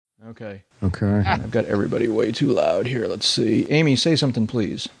Okay. Okay. I've got everybody way too loud here. Let's see. Amy, say something,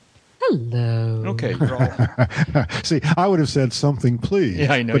 please. Hello. Okay. You're all... See, I would have said something, please.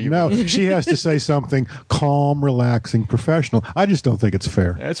 Yeah, I know But you now would. she has to say something calm, relaxing, professional. I just don't think it's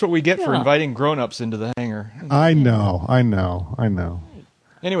fair. That's what we get for inviting grown-ups into the hangar. I know.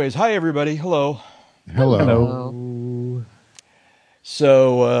 Anyways, hi, everybody. Hello. Hello.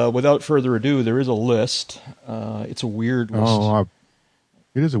 So, without further ado, there is a list. It's a weird list. Oh,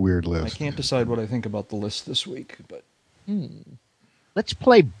 it is a weird list. I can't decide what I think about the list this week, but... Let's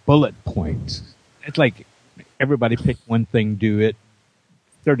play bullet points. It's like everybody pick one thing, do it,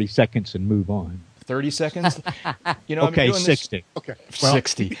 30 seconds, and move on. 30 seconds? You know, okay, I'm doing 60. This... Okay, well,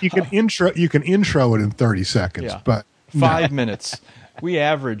 60. You can intro it in 30 seconds, Yeah. but 5 minutes. We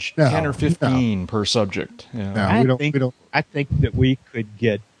average 10 or 15 per subject. Yeah. I think that we could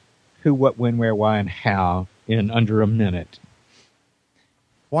get who, what, when, where, why, and how in under a minute.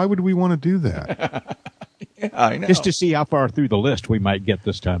 Why would we want to do that? Yeah, I know. Just to see how far through the list we might get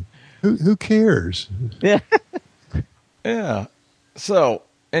this time. Who cares? Yeah. Yeah. So,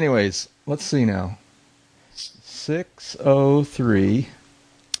 anyways, let's see now. 6:03.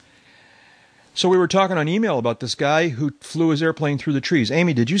 So we were talking on email about this guy who flew his airplane through the trees.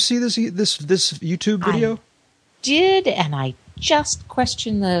 Amy, did you see this YouTube video? I did, and I just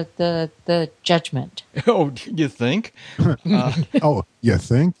questioned the judgment. Oh, you think? Oh, you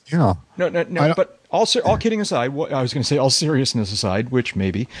think? Yeah. No. But all kidding aside, I was going to say all seriousness aside, which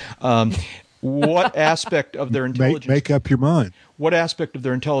maybe. What aspect of their intelligence? Make up your mind. What aspect of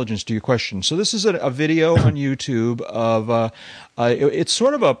their intelligence do you question? So this is a video on YouTube of it's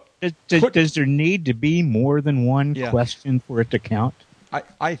sort of a. Does there need to be more than one question for it to count?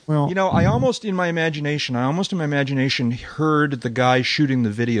 I almost in my imagination heard the guy shooting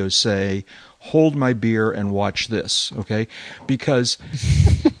the video say, "Hold my beer and watch this," okay? Because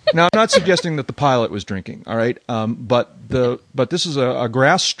now I'm not suggesting that the pilot was drinking, all right? But this is a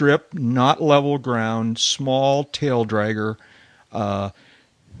grass strip, not level ground, small tail dragger,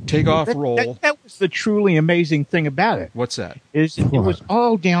 takeoff roll. That was the truly amazing thing about it. What's that? It was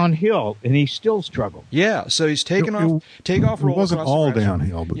all downhill, and he still struggled. Yeah, so he's takeoff roll. It wasn't all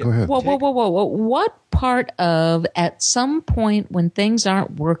downhill, but go ahead. Whoa. What part of, at some point when things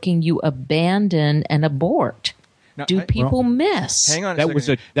aren't working, you abandon and abort? Now, People miss? Hang on a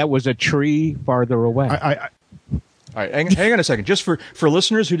second. That was a tree farther away. All right, hang on a second. Just for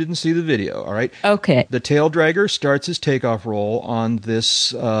listeners who didn't see the video, all right? Okay. The tail dragger starts his takeoff roll on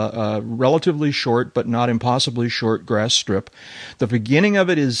this relatively short but not impossibly short grass strip. The beginning of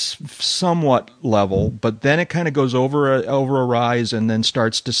it is somewhat level, but then it kind of goes over a rise and then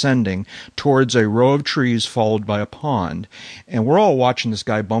starts descending towards a row of trees followed by a pond. And we're all watching this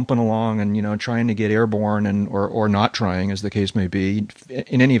guy bumping along and, trying to get airborne or not trying, as the case may be.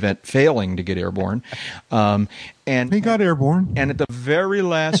 In any event, failing to get airborne. And he got airborne. And at the very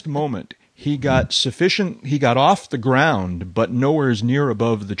last moment, he got off the ground, but nowhere near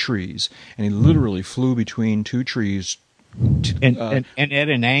above the trees. And he literally flew between two trees. And at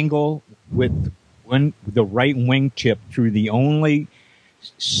an angle with the right wingtip through the only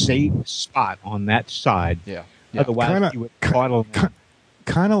safe spot on that side. Yeah. Otherwise, he would caught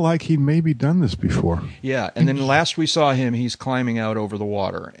kind of like he'd maybe done this before. Yeah, and then last we saw him, he's climbing out over the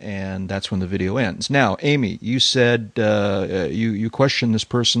water, and that's when the video ends. Now, Amy, you said you question this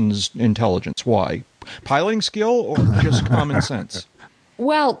person's intelligence. Why? Piloting skill or just common sense?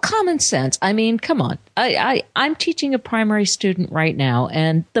 Well, common sense. I mean, come on. I'm teaching a primary student right now,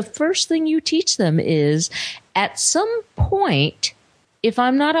 and the first thing you teach them is, at some point, if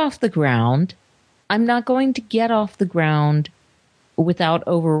I'm not off the ground, I'm not going to get off the ground without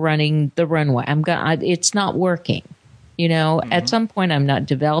overrunning the runway. It's not working. At some point I'm not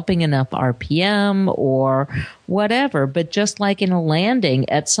developing enough RPM or whatever, but just like in a landing,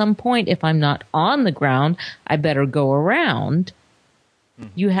 at some point, if I'm not on the ground, I better go around.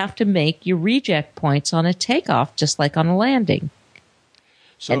 You have to make your reject points on a takeoff, just like on a landing.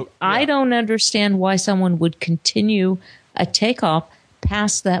 So I don't understand why someone would continue a takeoff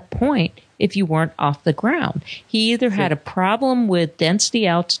past that point if you weren't off the ground. He either had a problem with density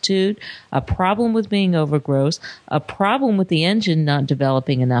altitude, a problem with being overgross, a problem with the engine not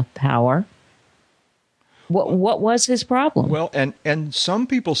developing enough power. What was his problem? Well, and some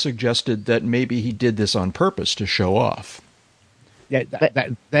people suggested that maybe he did this on purpose to show off. Yeah,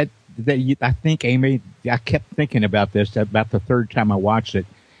 I think, Amy, I kept thinking about this about the third time I watched it,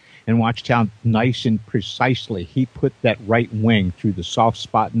 and watched how nice and precisely he put that right wing through the soft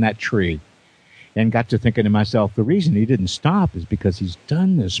spot in that tree. And got to thinking to myself, the reason he didn't stop is because he's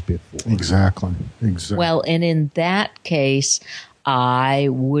done this before. Exactly. Well, and in that case, I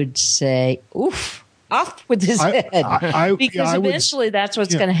would say, oof, off with his head. Because eventually that's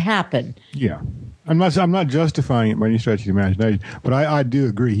what's going to happen. Yeah. I'm not justifying it by any stretch of the imagination, but I do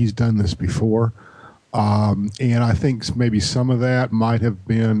agree he's done this before. And I think maybe some of that might have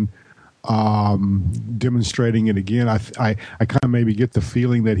been demonstrating it again. I kind of maybe get the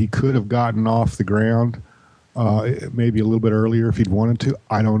feeling that he could have gotten off the ground maybe a little bit earlier if he'd wanted to.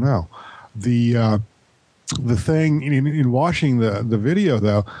 I don't know. The thing in watching the video,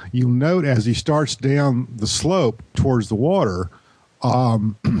 though, you'll note as he starts down the slope towards the water,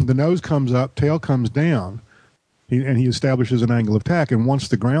 the nose comes up, tail comes down, and he establishes an angle of attack. And once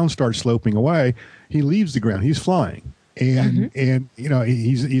the ground starts sloping away, he leaves the ground. He's flying. And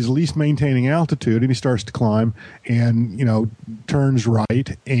he's at least maintaining altitude, and he starts to climb and turns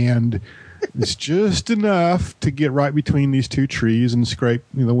right, and it's just enough to get right between these two trees and scrape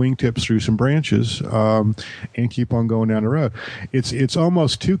the wingtips through some branches and keep on going down the road. It's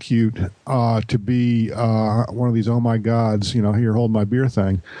almost too cute to be one of these oh my gods, here, hold my beer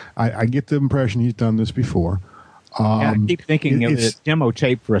thing. I get the impression he's done this before. I keep thinking of a demo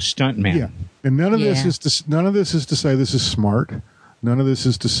tape for a stuntman. Yeah, and none of this is to say this is smart. None of this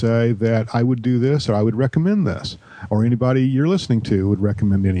is to say that I would do this or I would recommend this or anybody you're listening to would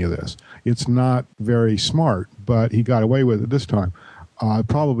recommend any of this. It's not very smart, but he got away with it this time.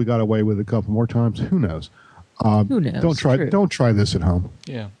 Probably got away with it a couple more times. Who knows? Who knows? Don't try this at home.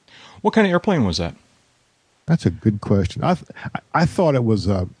 Yeah. What kind of airplane was that? That's a good question. I thought it was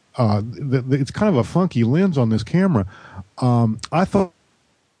it's kind of a funky lens on this camera. I thought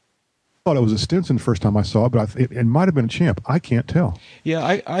it was a Stinson first time I saw it, but it might have been a Champ. I can't tell.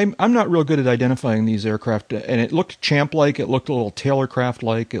 Yeah, I'm not real good at identifying these aircraft, and it looked Champ-like. It looked a little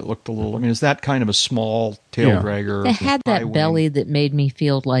Taylorcraft-like. It looked a little. I mean, is that kind of a small tail dragger? It had that belly that made me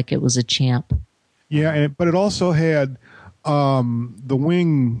feel like it was a Champ. Yeah, but it also had the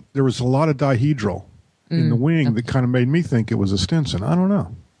wing. There was a lot of dihedral in the wing that kind of made me think it was a Stinson. I don't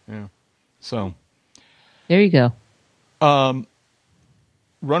know. Yeah. So there you go.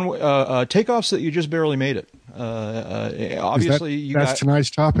 Runway takeoffs that you just barely made it. Obviously, that's tonight's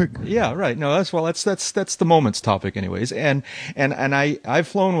topic. Yeah, right. No, that's the moment's topic, anyways. And I've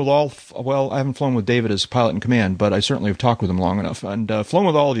flown with all. Well, I haven't flown with David as pilot in command, but I certainly have talked with him long enough and flown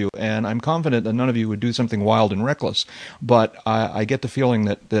with all of you. And I'm confident that none of you would do something wild and reckless. But I get the feeling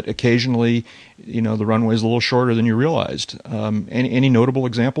that occasionally, the runway is a little shorter than you realized. Any notable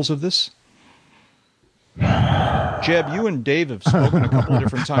examples of this? Jeb, you and Dave have spoken a couple of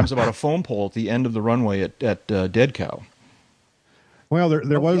different times about a foam pole at the end of the runway at Dead Cow. Well,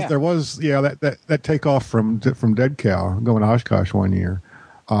 there was that takeoff from Dead Cow going to Oshkosh one year.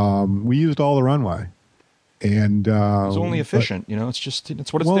 We used all the runway, and it was only efficient. It's just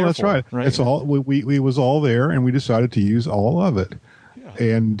it's what it's there for. Well, that's right. It's all we was all there, and we decided to use all of it. Yeah.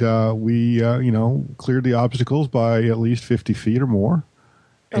 And we cleared the obstacles by at least 50 feet or more.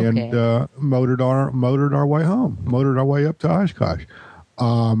 And motored our way home, motored our way up to Oshkosh.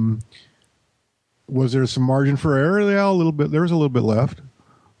 Was there some margin for error? Yeah, a little bit. There was a little bit left.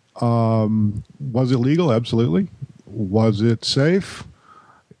 Was it legal? Absolutely. Was it safe?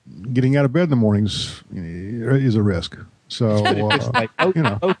 Getting out of bed in the mornings is a risk. So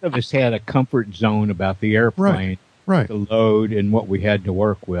both of us had a comfort zone about the airplane, right? The load and what we had to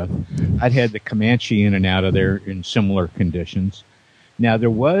work with. I'd had the Comanche in and out of there in similar conditions. Now,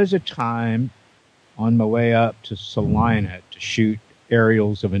 there was a time on my way up to Salina to shoot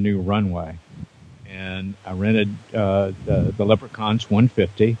aerials of a new runway. And I rented the Leprechauns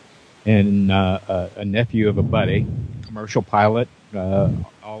 150 and a nephew of a buddy, commercial pilot,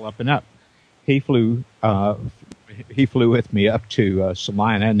 all up and up. He flew with me up to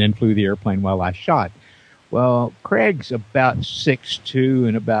Salina and then flew the airplane while I shot. Well, Craig's about 6'2"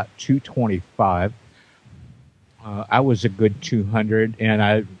 and about 225. I was a good 200, and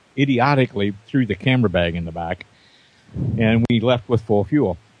I idiotically threw the camera bag in the back, and we left with full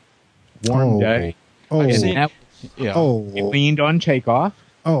fuel. One day. It leaned on takeoff.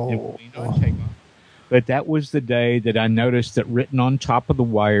 But that was the day that I noticed that written on top of the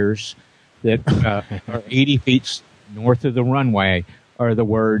wires that are 80 feet north of the runway are the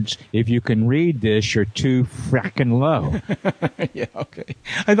words, "If you can read this, you're too frackin' low." Yeah, okay.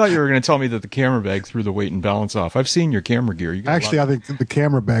 I thought you were going to tell me that the camera bag threw the weight and balance off. I've seen your camera gear. Actually, I think the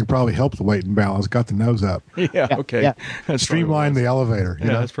camera bag probably helped the weight and balance, got the nose up. Yeah, okay. Yeah. That's streamlined the elevator.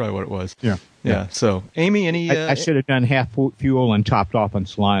 That's probably what it was. Yeah. So, Amy, any... I should have done half fuel and topped off on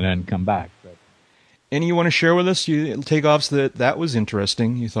Salina and come back. But. Any you want to share with us? Takeoffs that was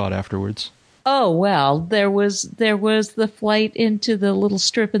interesting, you thought afterwards? Oh, well, there was the flight into the little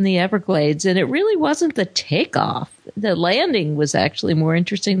strip in the Everglades, and it really wasn't the takeoff The landing was actually more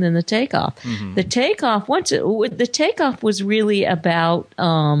interesting than the takeoff. Mm-hmm. The takeoff was really about,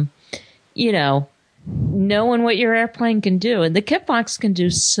 knowing what your airplane can do. And the Kitfox can do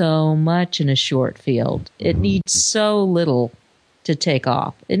so much in a short field. It needs so little to take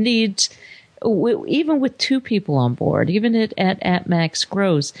off. It needs, even with 2 people on board, even at max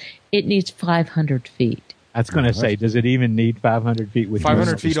gross, it needs 500 feet. I was going to say, does it even need 500 feet? With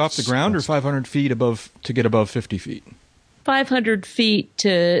 500 feet off the ground, or 500 feet above to get above 50 feet? 500 feet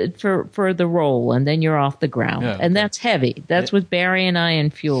for the roll, and then you're off the ground. Yeah, okay. And that's heavy. That's with barium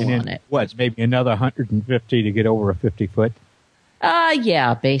ion fuel and on it. What, maybe another 150 to get over a 50-foot?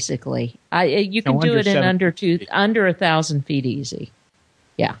 Yeah, basically. You can do it in under 1,000 feet easy.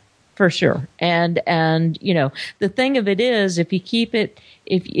 Yeah, for sure. And the thing of it is, if you keep it,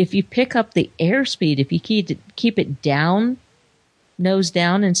 if you pick up the airspeed, if you keep it down, nose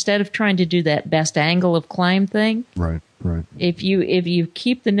down, instead of trying to do that best angle of climb thing. Right. If you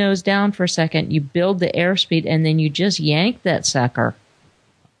keep the nose down for a second, you build the airspeed, and then you just yank that sucker.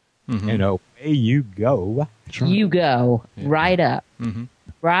 Mm-hmm. And away you go. Right. You go right up,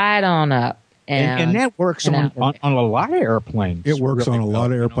 right on up. And that works on a lot of airplanes. It works on a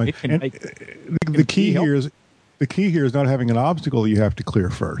lot of airplanes. And the key here is not having an obstacle you have to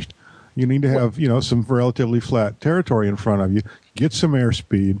clear first. You need to have some relatively flat territory in front of you. Get some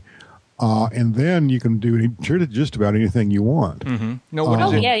airspeed, and then you can do just about anything you want. Mm-hmm. No, what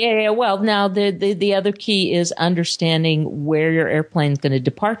is it? Yeah. Well, now the other key is understanding where your airplane's going to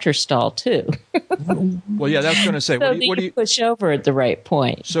departure stall too. Well, yeah, that's going to say. So what do you push over at the right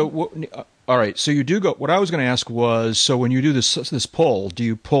point? So, all right. So you do go. What I was going to ask was, so when you do this pull, do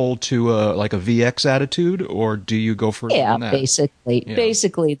you pull to like a VX attitude, or do you go further than that?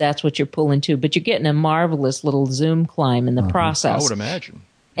 Basically, that's what you're pulling to. But you're getting a marvelous little zoom climb in the process. I would imagine.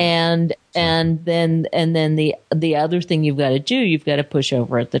 And then the other thing you've got to do, you've got to push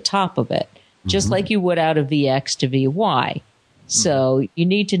over at the top of it, just like you would out of VX to VY. So you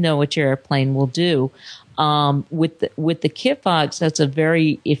need to know what your airplane will do. With the Kitfox, that's a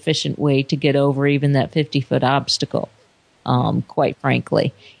very efficient way to get over even that 50-foot obstacle. Quite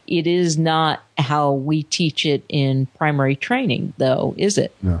frankly, it is not how we teach it in primary training, though, is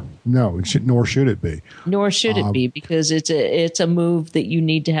it? No, nor should it be. Nor should it be, because it's a move that you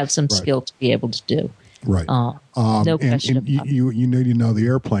need to have some skill to be able to do. Right. No question and about it. You need to know the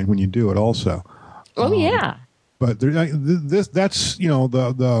airplane when you do it, also. Oh yeah. But that's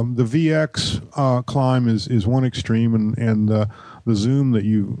the VX climb is one extreme, and the zoom that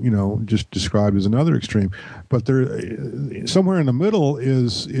you just described is another extreme. But there, somewhere in the middle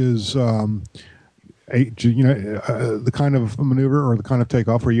is the kind of maneuver or the kind of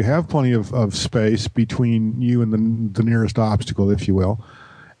takeoff where you have plenty of space between you and the nearest obstacle, if you will.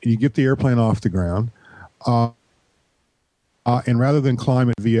 You get the airplane off the ground, and rather than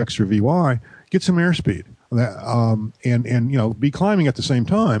climb at VX or VY, get some airspeed. And be climbing at the same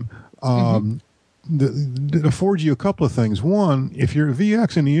time. That affords you a couple of things. One, if you're a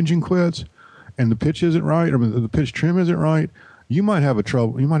VX and the engine quits and the pitch isn't right, or the pitch trim isn't right, you might have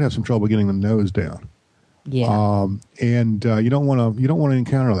some trouble getting the nose down. Yeah. And you don't want to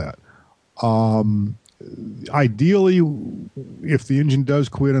encounter that. Ideally, if the engine does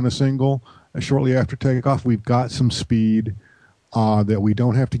quit in a single shortly after takeoff, we've got some speed that we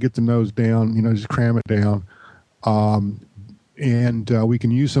don't have to get the nose down. Just cram it down. And we can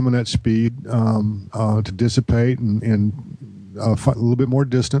use some of that speed to dissipate and find a little bit more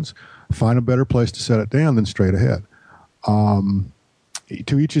distance, find a better place to set it down than straight ahead.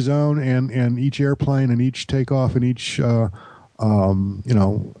 To each his own, and each airplane and each takeoff and each area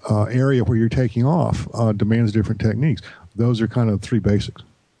where you're taking off demands different techniques. Those are kind of 3 basics.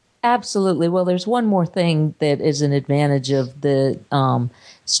 Absolutely. Well, there's one more thing that is an advantage of the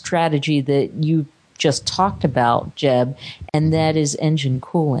strategy that you just talked about, Jeb, and that is engine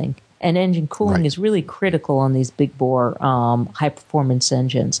cooling. And engine cooling is really critical on these big bore high-performance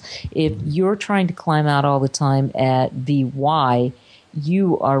engines. If you're trying to climb out all the time at VY,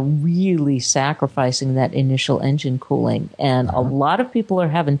 you are really sacrificing that initial engine cooling. And a lot of people are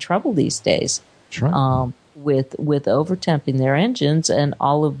having trouble these days. That's right. With overtemping their engines and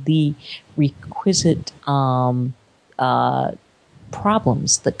all of the requisite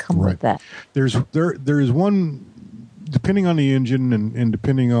problems that come with that. There is one, depending on the engine and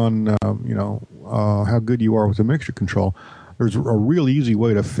depending on how good you are with the mixture control. There's a real easy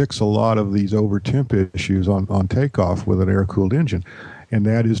way to fix a lot of these overtemp issues on takeoff with an air-cooled engine, and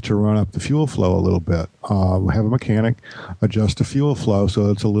that is to run up the fuel flow a little bit. Have a mechanic adjust the fuel flow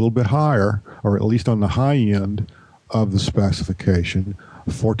so it's a little bit higher, or at least on the high end of the specification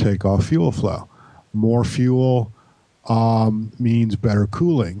for takeoff fuel flow. More fuel means better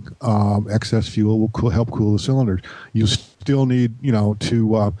cooling. Excess fuel will help cool the cylinders. You still need,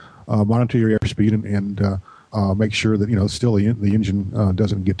 to monitor your airspeed and make sure that still the engine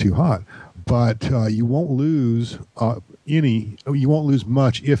doesn't get too hot. But you won't lose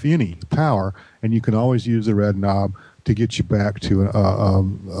much, if any, power, and you can always use the red knob to get you back to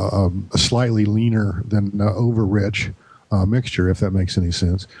a slightly leaner than over-rich mixture, if that makes any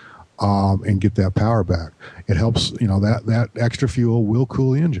sense. And get that power back. It helps, that extra fuel will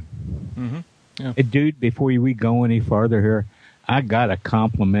cool the engine. Mm-hmm. Yeah. Hey, dude, before we go any farther here, I got to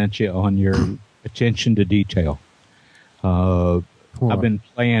compliment you on your attention to detail. I've been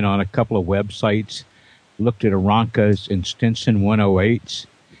playing on a couple of websites, looked at Aranca's and Stinson 108s,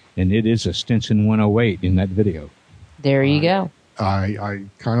 and it is a Stinson 108 in that video. There you go. I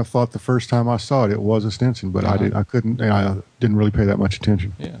kind of thought the first time I saw it was a Stinson, but I didn't really pay that much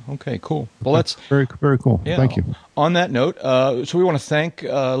attention. Yeah. Okay. Cool. Well, that's very, very cool. Yeah. Thank you. On that note, so we want to thank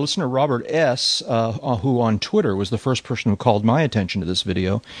listener Robert S., who on Twitter was the first person who called my attention to this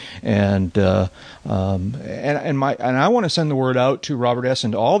video, and I want to send the word out to Robert S.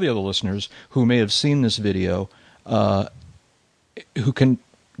 and to all the other listeners who may have seen this video, who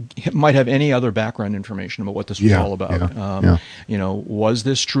might have any other background information about what this was all about. Was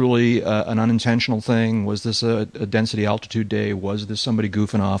this truly an unintentional thing? Was this a density altitude day? Was this somebody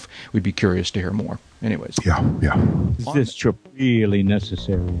goofing off? We'd be curious to hear more. Anyways. Is this trip really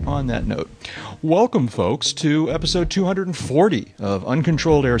necessary? On that note, welcome, folks, to episode 240 of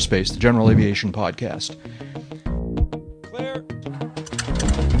Uncontrolled Airspace, the General Aviation Podcast. Claire.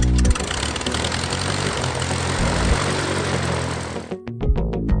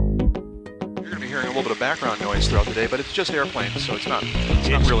 A little bit of background noise throughout the day, but it's just airplanes, so it's not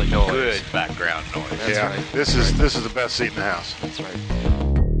really noise. Good background noise. That's right. This is the best seat in the house. That's right.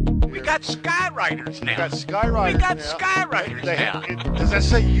 We got Skyriders now. We got Skyriders. We got Skyriders now. Does that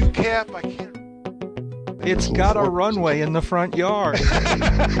say UCAP? I can't. It's got a runway in the front yard.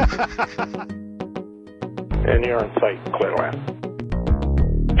 And you're on site, Clearland.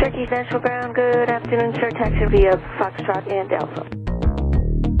 Turkey Central Ground, good afternoon, sir. Taxi via Foxtrot and Alpha.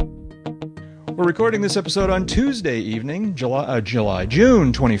 We're recording this episode on Tuesday evening, June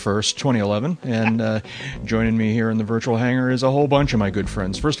 21st, 2011, and joining me here in the virtual hangar is a whole bunch of my good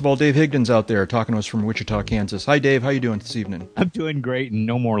friends. First of all, Dave Higdon's out there talking to us from Wichita, Kansas. Hi, Dave. How you doing this evening? I'm doing great, and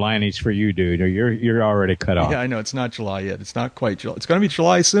no more Liney's for you, dude. You're already cut off. Yeah, I know. It's not July yet. It's not quite July. It's going to be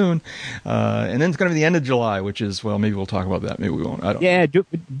July soon, and then it's going to be the end of July, which is, well, maybe we'll talk about that. Maybe we won't. I don't. Yeah,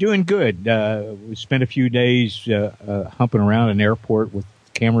 doing good. We spent a few days humping around an airport with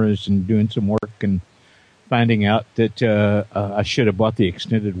cameras and doing some work and finding out that I should have bought the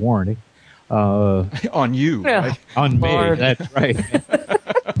extended warranty. On you. Yeah. Right? On me, Lord. that's right.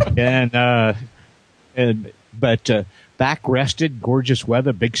 But back rested, gorgeous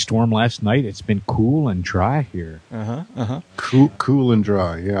weather, big storm last night. It's been cool and dry here. Cool and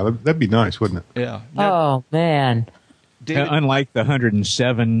dry. Yeah, that'd be nice, wouldn't it? Yeah. Oh, man. David, Unlike the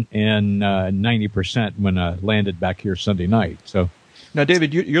 107 and 90% when I landed back here Sunday night. So. now,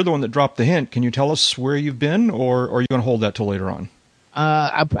 David, you're the one that dropped the hint. Can you tell us where you've been, or are you going to hold that till later on?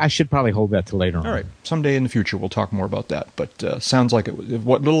 I should probably hold that till later on. All right. Someday in the future, we'll talk more about that. But sounds like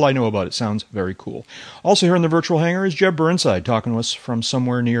what little I know about it sounds very cool. Also here in the virtual hangar is Jeb Burnside talking to us from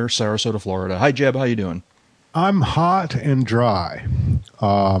somewhere near Sarasota, Florida. Hi, Jeb. How you doing? I'm hot and dry.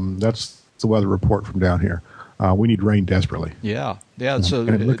 That's the weather report from down here. We need rain desperately. Yeah. So,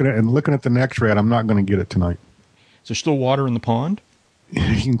 and looking at the next red, I'm not going to get it tonight. Is there still water in the pond?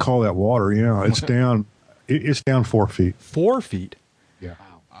 You can call that water. Yeah, it's down. It's down 4 feet. 4 feet. Yeah.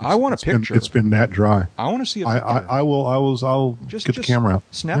 I want a picture. It's been that dry. I want to see a picture. I'll get the camera out.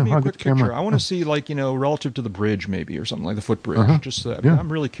 Snap me a quick picture. I want to see, relative to the bridge maybe, or something like the footbridge. Just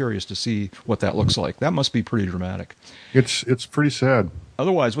I'm really curious to see what that looks like. That must be pretty dramatic. It's pretty sad.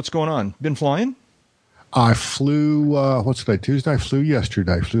 Otherwise, what's going on? Been flying? I flew, what's today, Tuesday? I flew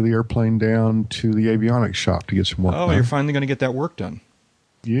yesterday. Flew the airplane down to the avionics shop to get some work done. Oh, you're finally going to get that work done.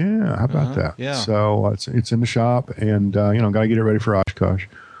 Yeah, how about that? Yeah. So it's in the shop, and got to get it ready for Oshkosh.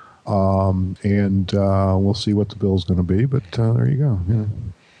 And we'll see what the bill's going to be, but there you go. Yeah.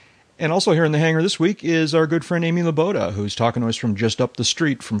 And also here in the hangar this week is our good friend Amy Laboda, who's talking to us from just up the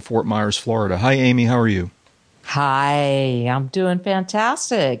street from Fort Myers, Florida. Hi, Amy. How are you? Hi, I'm doing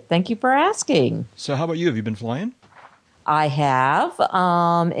fantastic. Thank you for asking. So how about you? Have you been flying? I have.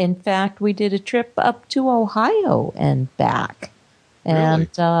 In fact, we did a trip up to Ohio and back. And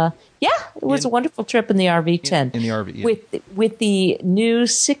it was a wonderful trip in the RV tent. In the RV, yeah. With the new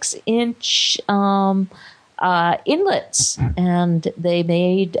 6-inch inlets, and they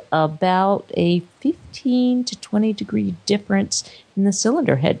made about a 15 to 20 degree difference in the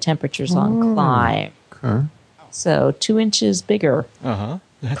cylinder head temperatures on climb. Okay. So 2 inches bigger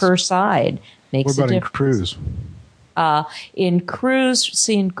per side makes What about a in difference. cruise? In cruise,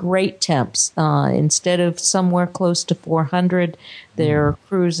 seeing great temps. Instead of somewhere close to 400, they're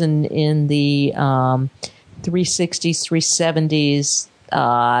cruising in the 360s, 370s.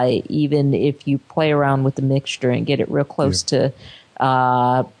 Even if you play around with the mixture and get it real close to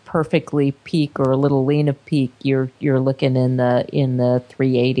perfectly peak or a little lean of peak, you're looking in the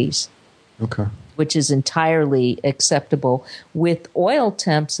 380s. Okay. Which is entirely acceptable with oil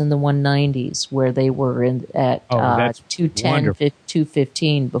temps in the 190s, where they were at that's 210, wonderful.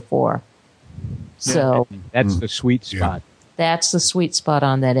 215 before. So That's the sweet spot. that's the sweet spot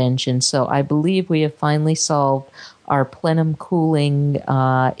on that engine. So I believe we have finally solved our plenum cooling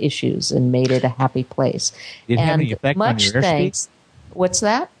issues and made it a happy place. Did it have and any effect on much your airspeed? thanks. What's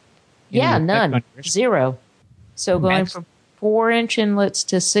that? Yeah, effect none. on your airspeed? Zero. So going That's- from 4-inch inlets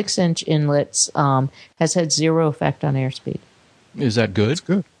to 6-inch inlets has had zero effect on airspeed. Is that good? That's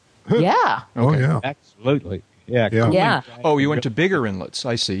good. Yeah. Oh, yeah. Absolutely. Yeah. Yeah. cooling Yeah. drive- Oh, you went to bigger inlets.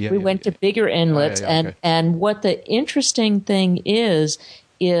 I see. Yeah, We yeah, went yeah. to bigger inlets, yeah, okay. and what the interesting thing is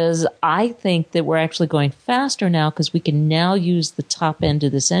I think that we're actually going faster now because we can now use the top end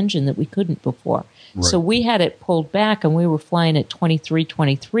of this engine that we couldn't before. Right. So we had it pulled back, and we were flying at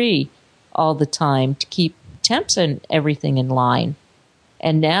 23 all the time to keep temps and everything in line.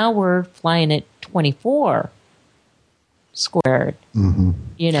 And now we're flying at 24 squared,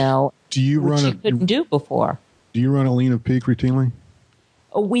 you know, Do you which run you couldn't do before. Do you run a lean of peak routinely?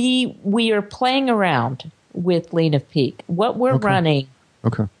 We are playing around with lean of peak. What we're running,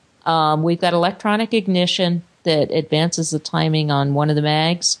 Okay. we've got electronic ignition that advances the timing on one of the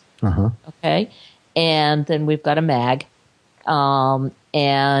mags. Okay, and then we've got a mag,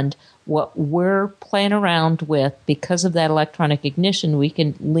 and what we're playing around with, because of that electronic ignition, we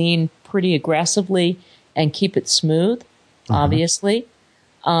can lean pretty aggressively and keep it smooth. Obviously,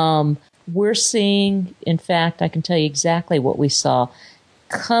 we're seeing. In fact, I can tell you exactly what we saw.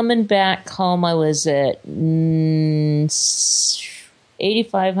 Coming back home, I was at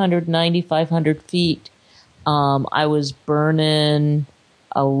 8,500, 9,500 feet. I was burning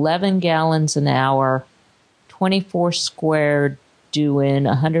 11 gallons an hour, 24 squared, doing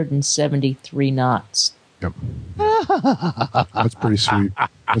 173 knots. Yep. That's pretty sweet.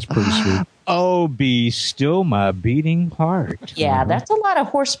 That's pretty sweet. Oh, be still my beating heart. Yeah, that's a lot of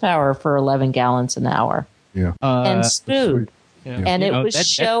horsepower for 11 gallons an hour. Yeah. And smooth. Yeah. And You it know, was that's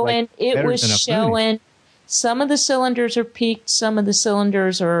showing, like better than a showing some of the cylinders are peaked, some of the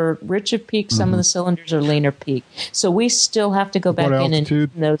cylinders are rich of peak, some of the cylinders are leaner peak. So we still have to go back in and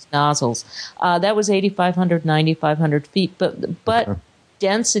altitude? tune those nozzles. That was 8,500, 9,500 feet, but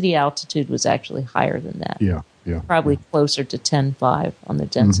density altitude was actually higher than that. Yeah. Yeah. Probably closer to 10.5 on the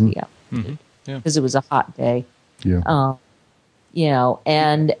density altitude Yeah. because it was a hot day. Yeah. You know,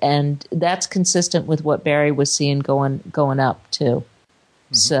 and that's consistent with what Barry was seeing going up too.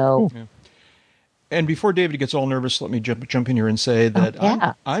 So And before David gets all nervous, let me jump in here and say that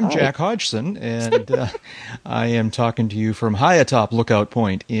I'm Sorry. Jack Hodgson, and I am talking to you from high atop Lookout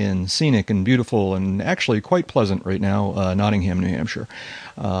Point in scenic and beautiful and actually quite pleasant right now, Nottingham, New Hampshire.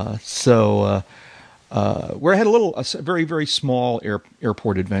 We had a very, very small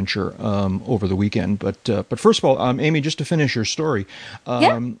airport adventure over the weekend. But first of all, Amy, just to finish your story,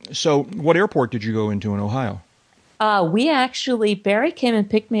 so what airport did you go into in Ohio? Barry came and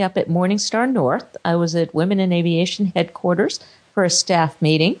picked me up at Morningstar North. I was at Women in Aviation headquarters for a staff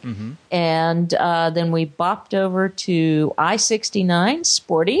meeting. And then we bopped over to I-69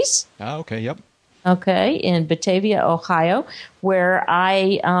 Sporties. Ah, okay, yep. Okay, in Batavia, Ohio, where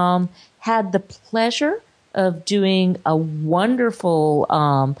I had the pleasure of doing a wonderful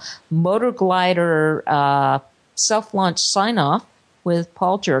motor glider self-launch sign-off with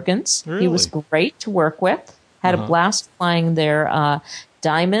Paul Juergens. Really? He was great to work with. Had a blast flying their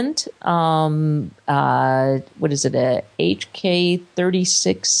Diamond, what is it, a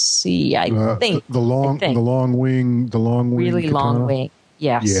HK-36C, I think. The long wing, really long katana? wing.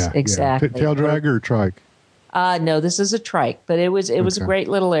 Yes, Yeah, exactly. Yeah. Tail dragger or trike? No, this is a trike, but it was a great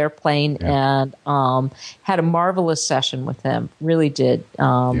little airplane, and had a marvelous session with him. Really did.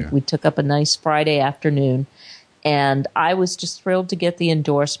 We took up a nice Friday afternoon, and I was just thrilled to get the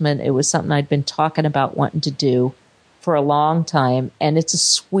endorsement. It was something I'd been talking about wanting to do for a long time, and it's a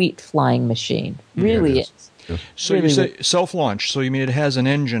sweet flying machine. Really is. So Really you say self-launch. So you mean it has an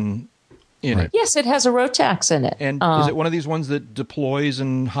engine in it. Yes, it has a Rotax in it. And is it one of these ones that deploys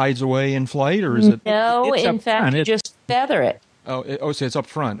and hides away in flight, or is it? No, It's in up fact, front. you just feather it. So it's up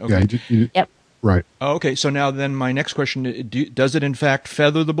front. Okay. Yeah. Yep. Right. Oh, okay. So now then my next question, does it in fact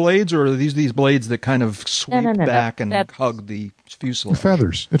feather the blades, or are these blades that kind of sweep No. back and Feathers. hug the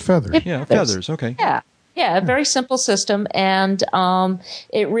fuselage? It feathers. Yeah, feathers. Okay. Yeah, a very simple system, and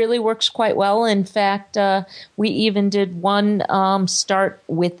it really works quite well. In fact, we even did one start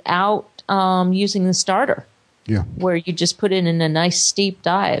without using the starter, Yeah. where you just put it in a nice steep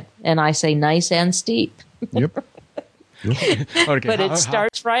dive, and I say nice and steep, Yep. Okay. but it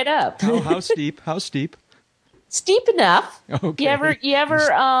starts right up. How steep? How steep? Steep enough. Okay. You ever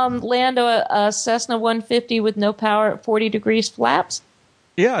land a Cessna 150 with no power at 40 degrees flaps?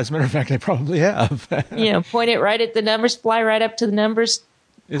 Yeah, as a matter of fact, I probably have. Point it right at the numbers, fly right up to the numbers,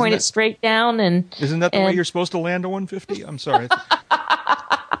 point it straight down, and Isn't that the way you're supposed to land a 150? I'm sorry.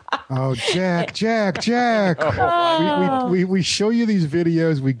 Oh, Jack. We show you these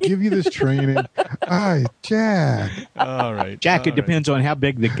videos. We give you this training. Jack. All right. Jack, it All depends on how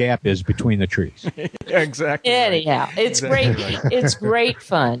big the gap is between the trees. right. Exactly. Anyhow, it's Exactly great. right. It's great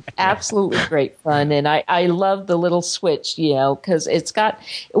fun. Absolutely great fun. And I love the little switch, because it's got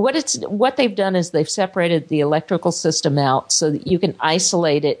what they've done is they've separated the electrical system out so that you can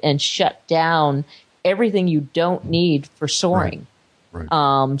isolate it and shut down everything you don't need for soaring. Right.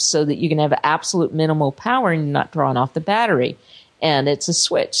 So that you can have absolute minimal power and you're not drawing off the battery. And it's a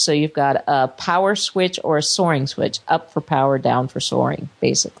switch. So you've got a power switch or a soaring switch, up for power, down for soaring,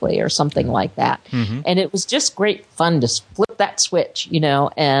 basically, or something like that. Mm-hmm. And it was just great fun to flip that switch,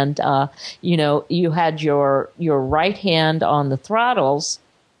 and, you had your right hand on the throttles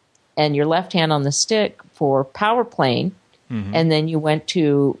and your left hand on the stick for power plane. Mm-hmm. And then you went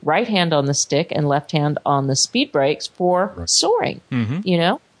to right hand on the stick and left hand on the speed brakes for soaring,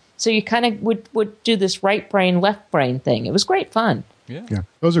 Mm-hmm. So you kind of would do this right brain, left brain thing. It was great fun. Yeah. Yeah.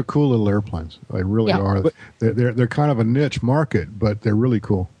 Those are cool little airplanes. They really are. They're kind of a niche market, but they're really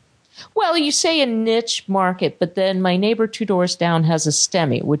cool. Well, you say a niche market, but then my neighbor 2 doors down has a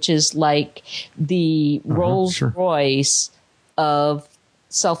STEMI, which is like the Rolls Royce of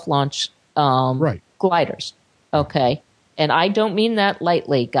self-launch gliders. Okay. And I don't mean that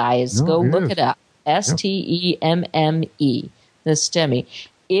lightly, guys. No, Go look is. it up. STEMME, the STEMI.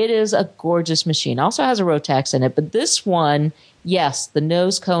 It is a gorgeous machine. Also has a Rotax in it, but this one, yes, the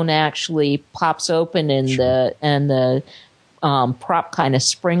nose cone actually pops open and the prop kind of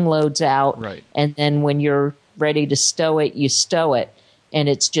spring loads out. Right. And then when you're ready to stow it, you stow it. And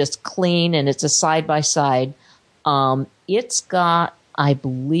it's just clean and it's a side by side. It's got, I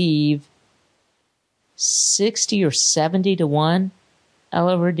believe, 60 or 70 to 1 L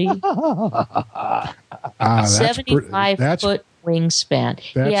over D. 75-foot wingspan.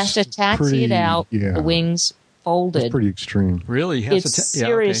 He has to taxi it out. Yeah. The wings folded. That's pretty extreme. Really? It's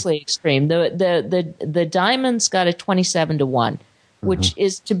seriously extreme. The Diamond's got a 27 to 1, which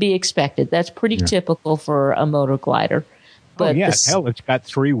is to be expected. That's pretty typical for a motor glider. But hell, it's got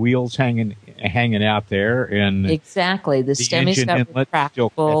 3 wheels hanging out there, and exactly the STEMI's got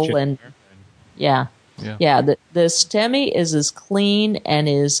retractable and the STEMI is as clean and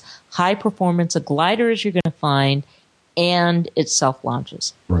as high performance a glider as you're going to find, and it self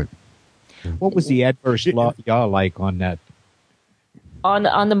launches. Right. What was the adverse yaw like on that?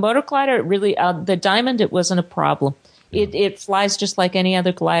 On the motor glider, it really the Diamond, it wasn't a problem. It flies just like any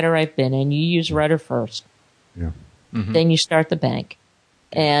other glider I've been in. You use rudder first. Yeah. Mm-hmm. Then you start the bank.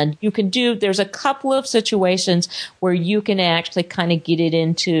 And you can there's a couple of situations where you can actually kind of get it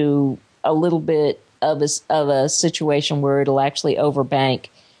into a little bit of a situation where it'll actually overbank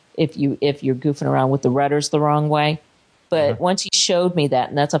if you're goofing around with the rudders the wrong way. But once he showed me that,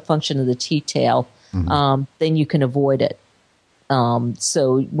 and that's a function of the T-tail, then you can avoid it.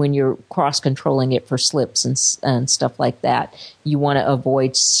 So when you're cross-controlling it for slips and stuff like that, you want to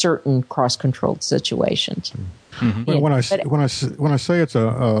avoid certain cross-controlled situations. Mm-hmm. Well, when I say it's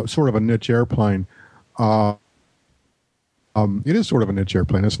a sort of a niche airplane, it is sort of a niche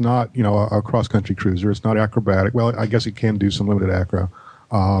airplane. It's not a cross-country cruiser. It's not acrobatic. Well, I guess it can do some limited acro.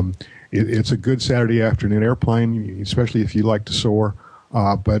 It's a good Saturday afternoon airplane, especially if you like to soar.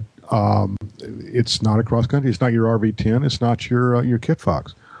 But it's not a cross-country. It's not your RV-10. It's not your Kit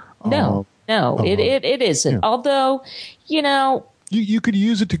Fox. No, it isn't. Yeah. Although, you could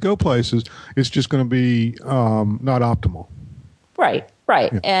use it to go places. It's just going to be not optimal. Right.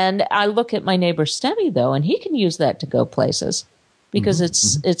 Yeah. And I look at my neighbor STEMI, though, and he can use that to go places because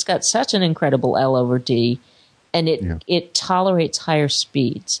it's got such an incredible L over D, and it tolerates higher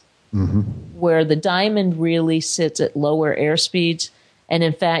speeds. Mm-hmm. Where the Diamond really sits at lower air speeds And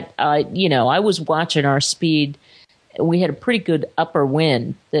in fact, I was watching our speed. We had a pretty good upper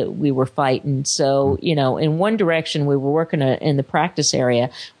wind that we were fighting. So, in one direction, we were working in the practice area.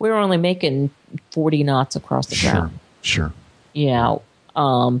 We were only making 40 knots across the ground. Sure. Yeah.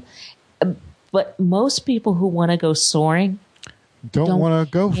 But most people who want to go soaring don't want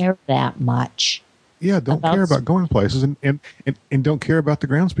to go care that much. Yeah, don't care about going places and don't care about the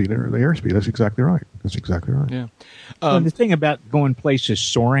ground speed or the airspeed. That's exactly right. Yeah. The thing about going places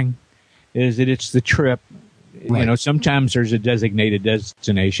soaring is that it's the trip. Right. Sometimes there's a designated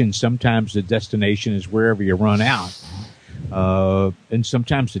destination. Sometimes the destination is wherever you run out. And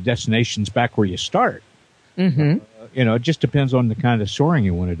sometimes the destination's back where you start. Mm-hmm. It just depends on the kind of soaring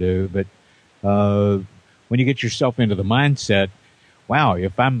you want to do. But when you get yourself into the mindset, wow,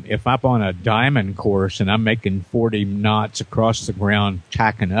 if I'm on a diamond course and I'm making 40 knots across the ground,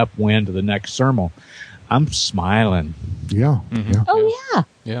 tacking upwind to the next thermal, I'm smiling. Yeah. Mm-hmm. Yeah. Oh yeah.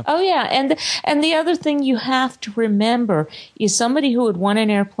 Yeah. Oh yeah. And the other thing you have to remember is somebody who would want an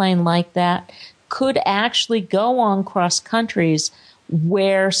airplane like that could actually go on cross countries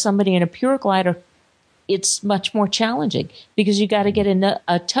where somebody in a pure glider, it's much more challenging because you got to get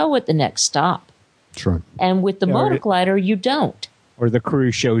a tow at the next stop. That's right. And with the motor glider, you don't. Or the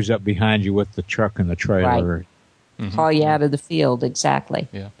crew shows up behind you with the truck and the trailer. Right. Mm-hmm. Haul you out of the field. Exactly.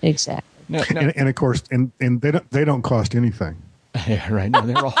 Yeah. Exactly. No. And of course, and they don't cost anything. Yeah, right. No,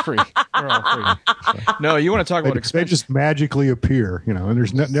 they're all free. No, you want to talk about expense? They just magically appear, and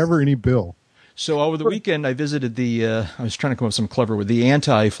there's never any bill. So over the weekend, I visited I was trying to come up with some clever with the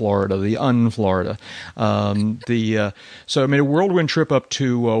anti-Florida, the un-Florida. So I made a whirlwind trip up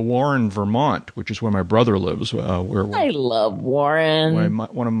to Warren, Vermont, which is where my brother lives. I love Warren.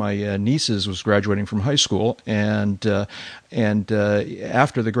 One of my nieces was graduating from high school, and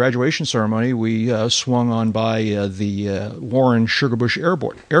after the graduation ceremony, we swung on by the Warren Sugarbush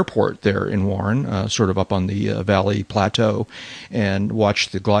Airport there in Warren, sort of up on the Valley Plateau, and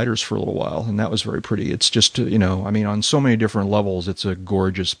watched the gliders for a little while, and that was very pretty. It's just, on so many different levels, it's a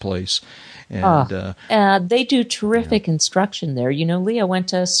gorgeous place. And they do terrific instruction there. Leah went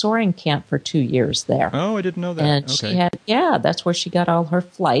to soaring camp for 2 years there. Oh, I didn't know that. And okay. That's where she got all her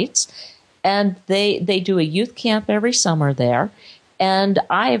flights. And they do a youth camp every summer there. And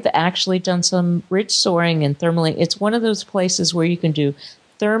I've actually done some ridge soaring and thermaling. It's one of those places where you can do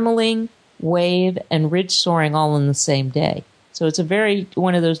thermaling, wave, and ridge soaring all in the same day. So it's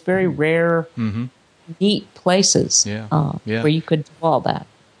one of those very rare, neat places where you could do all that.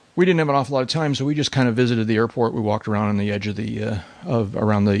 We didn't have an awful lot of time, so we just kind of visited the airport. We walked around on the edge of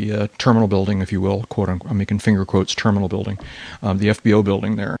around the terminal building, if you will, quote unquote. I'm making finger quotes, terminal building, the FBO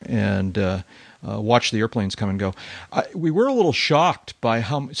building there, and watched the airplanes come and go. We were a little shocked by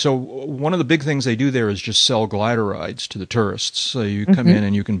how. So one of the big things they do there is just sell glider rides to the tourists. So you come in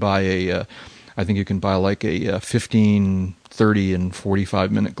and you can buy I think you can buy like a 15, 30, and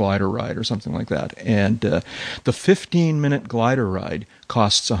 45-minute glider ride or something like that. And the 15-minute glider ride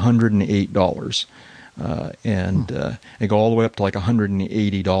costs $108. They go all the way up to like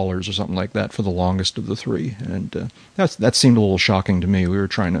 $180 or something like that for the longest of the three. And that seemed a little shocking to me. We were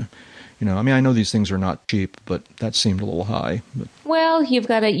trying to, I know these things are not cheap, but that seemed a little high. But. Well, you've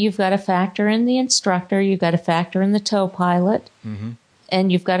got to factor in the instructor. You've got to factor in the tow pilot. Mm-hmm. And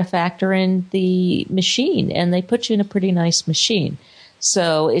you've got to factor in the machine, and they put you in a pretty nice machine.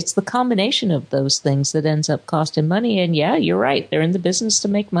 So it's the combination of those things that ends up costing money. And yeah, you're right. They're in the business to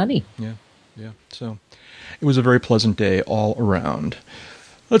make money. Yeah. So it was a very pleasant day all around.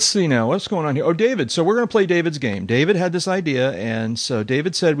 Let's see now. What's going on here? Oh, David. So we're going to play David's game. David had this idea, and so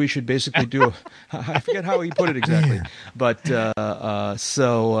David said we should basically do I forget how he put it exactly. But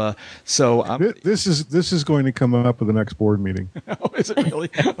so this is going to come up at the next board meeting. Oh, is it really?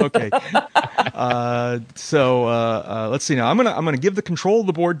 Okay. Let's see now. I'm gonna give the control of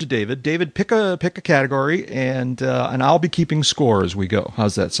the board to David. David, pick a category, and I'll be keeping score as we go.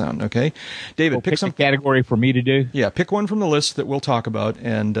 How's that sound? Okay. David, pick some category for me to do. Yeah, pick one from the list that we'll talk about,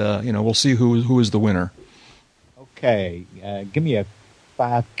 and we'll see who is the winner. Okay. Give me a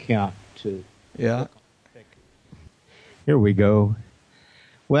 5 count to. Yeah. Here we go.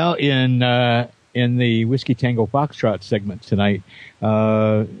 Well, in the Whiskey Tango Foxtrot segment tonight,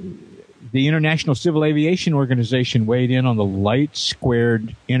 the International Civil Aviation Organization weighed in on the light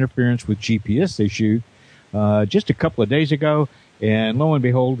squared interference with GPS issue just a couple of days ago, and lo and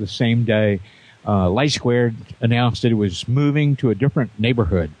behold, the same day, Light Squared announced that it was moving to a different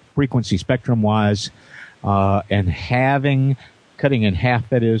neighborhood, frequency spectrum-wise, and cutting in half,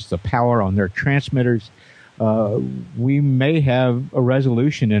 that is, the power on their transmitters. We may have a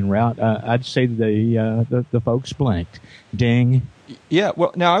resolution en route. I'd say the folks blinked. Ding. Yeah,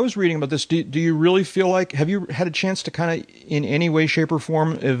 well, now I was reading about this. Do you really feel like, have you had a chance to kind of, in any way, shape, or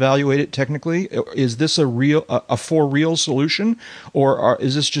form, evaluate it technically? Is this a for real solution, or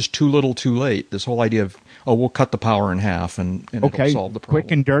is this just too little, too late? This whole idea of, we'll cut the power in half and it'll solve the problem.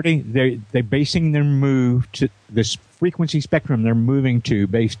 Quick and dirty. They're basing their move to this frequency spectrum they're moving to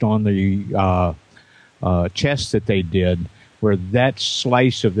based on the tests that they did, where that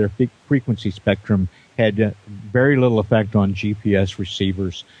slice of their frequency spectrum had very little effect on GPS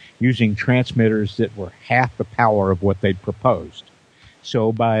receivers using transmitters that were half the power of what they'd proposed.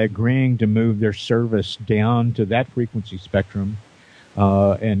 So by agreeing to move their service down to that frequency spectrum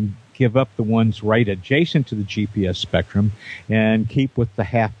and give up the ones right adjacent to the GPS spectrum and keep with the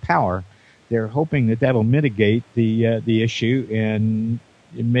half power, they're hoping that that'll mitigate the issue and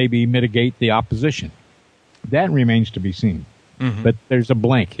maybe mitigate the opposition. That remains to be seen. Mm-hmm. But there's a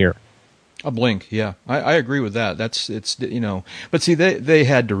blink here. A blink, yeah. I agree with that. But see, they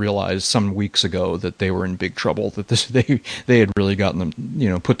had to realize some weeks ago that they were in big trouble, that they had really gotten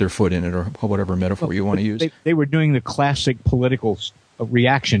them, put their foot in it, or whatever metaphor you want to use. They were doing the classic political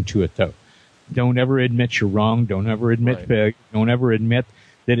reaction to it, though. Don't ever admit you're wrong. Don't ever admit right. Don't ever admit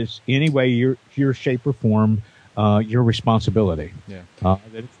that it's any way, your shape or form, your responsibility. Yeah. That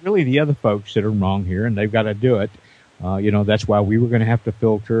it's really the other folks that are wrong here, and they've got to do it. That's why we were going to have to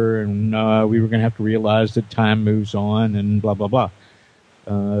filter, and we were going to have to realize that time moves on, and blah, blah, blah.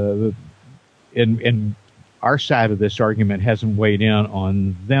 And our side of this argument hasn't weighed in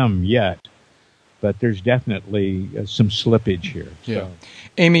on them yet, but there's definitely some slippage here. Yeah. So.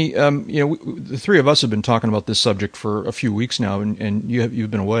 Amy, the three of us have been talking about this subject for a few weeks now, and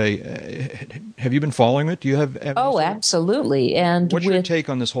you've been away. Have you been following it? Do you have? Absolutely. And what's your take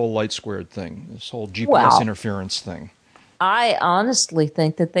on this whole light squared thing? This whole GPS interference thing? I honestly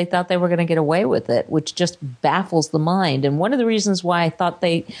think that they thought they were going to get away with it, which just baffles the mind. And one of the reasons why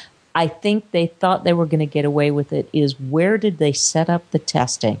I think they thought they were going to get away with it is, where did they set up the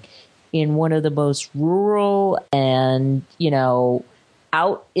testing? In one of the most rural and,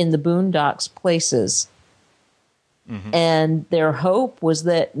 out in the boondocks places. Mm-hmm. And their hope was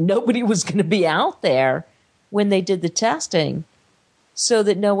that nobody was going to be out there when they did the testing, so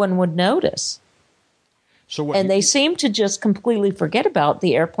that no one would notice. And they seem to just completely forget about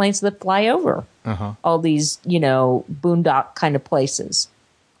the airplanes that fly over all these, boondock kind of places.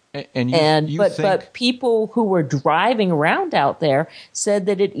 But people who were driving around out there said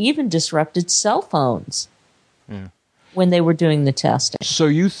that it even disrupted cell phones when they were doing the testing. So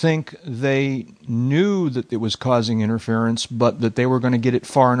you think they knew that it was causing interference, but that they were going to get it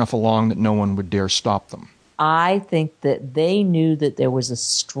far enough along that no one would dare stop them? I think that they knew that there was a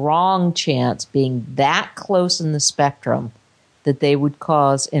strong chance, being that close in the spectrum, that they would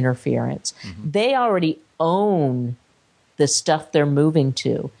cause interference. Mm-hmm. They already own the stuff they're moving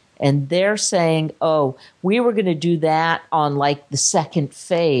to. And they're saying, we were going to do that on like the second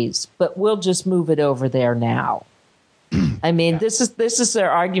phase, but we'll just move it over there now. I mean, this is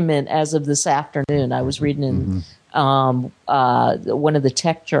their argument as of this afternoon. I was reading in one of the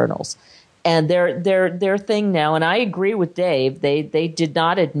tech journals, and their thing now. And I agree with Dave. They did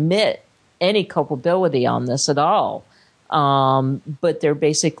not admit any culpability on this at all, but they're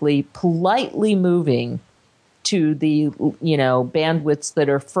basically politely moving to the bandwidths that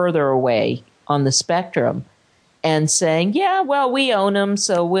are further away on the spectrum, and saying, we own them,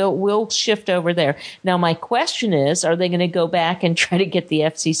 so we'll shift over there. Now, my question is, are they going to go back and try to get the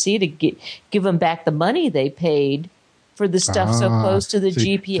FCC to give them back the money they paid for the stuff so close to the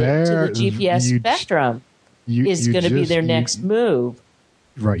GPS spectrum? Is going to be their next move.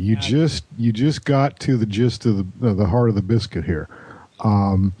 Right. You just got to the gist of the heart of the biscuit here.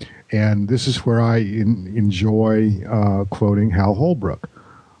 And this is where I enjoy quoting Hal Holbrook: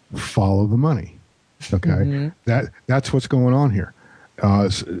 "Follow the money." Okay, mm-hmm. That's what's going on here.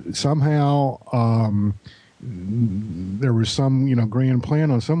 Somehow there was some grand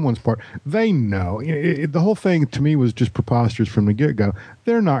plan on someone's part. They know the whole thing to me was just preposterous from the get go.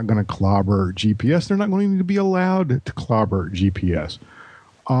 They're not going to clobber GPS. They're not going to be allowed to clobber GPS.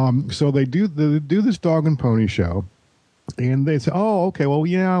 So they do this dog and pony show. And they say, okay, well,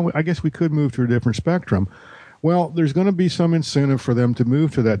 I guess we could move to a different spectrum. Well, there's going to be some incentive for them to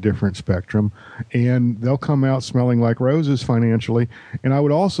move to that different spectrum, and they'll come out smelling like roses financially. And I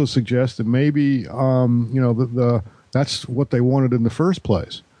would also suggest that maybe, that's what they wanted in the first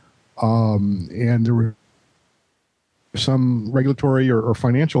place. And there were some regulatory or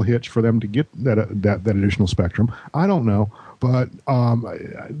financial hitch for them to get that additional spectrum. I don't know. But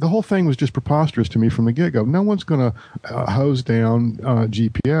the whole thing was just preposterous to me from the get-go. No one's going to hose down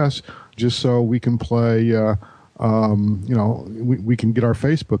GPS just so we can play we can get our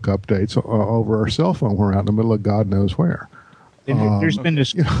Facebook updates over our cell phone. We're out in the middle of God knows where. And there's been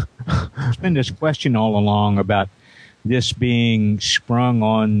this question all along about this being sprung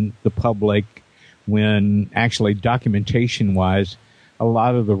on the public when actually documentation-wise, a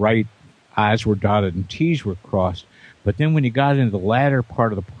lot of the right I's were dotted and T's were crossed. But then when you got into the latter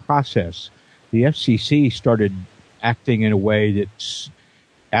part of the process, the FCC started acting in a way that's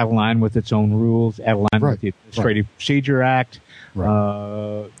out of line with its own rules, out of line with the Administrative Procedure Act,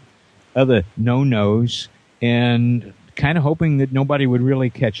 other no-nos, and kind of hoping that nobody would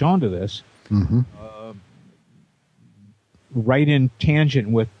really catch on to this. Mm-hmm. Right in tangent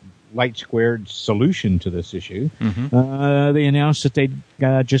with Light Squared's solution to this issue, they announced that they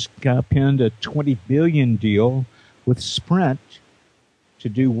just pinned a $20 billion deal with Sprint to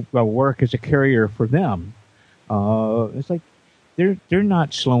do work as a carrier for them. It's like they're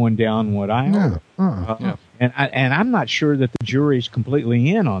not slowing down what I order. And I'm not sure that the jury's completely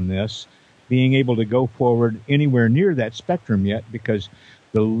in on this, being able to go forward anywhere near that spectrum yet, because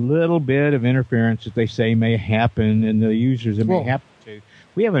the little bit of interference that they say may happen and the users it may happen to,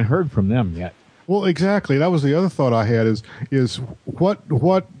 we haven't heard from them yet. Well, exactly. That was the other thought I had is what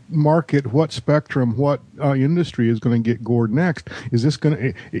market, what spectrum, what industry is going to get gored next? Is this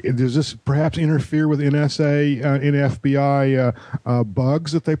does this perhaps interfere with NSA and FBI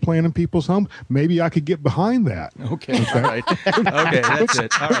bugs that they plant in people's homes? Maybe I could get behind that. Okay. All right. Okay, that's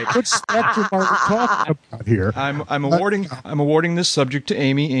it. All right. What spectrum are we talking about here? I'm awarding this subject to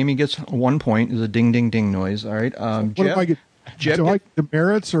Amy. Amy gets 1 point. Is a ding ding ding noise. All right. What do I get? Do I get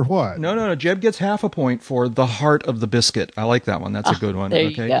demerits or what? No. Jeb gets half a point for the heart of the biscuit. I like that one. That's a good one. There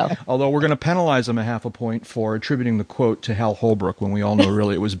you go. Although we're going to penalize him a half a point for attributing the quote to Hal Holbrook when we all know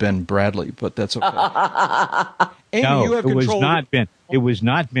really it was Ben Bradley, but that's okay. Amy, no, you have it was control. not Ben. It was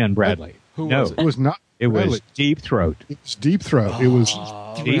not Ben Bradley. Who no, was it? It was not. It Bradley. was Deep Throat. It was Deep Throat. It was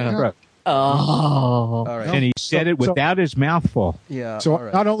Deep Throat. Oh. All right. And he said it without his mouth full. Yeah. So all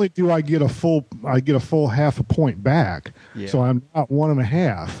right. not only do I get a full half a point back, Yeah. so I'm not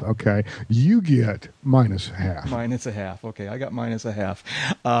 1.5. Okay, you get minus half. Minus a half. Okay, I got minus a half.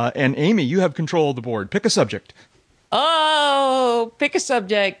 And Amy, you have control of the board. Pick a subject. Oh, pick a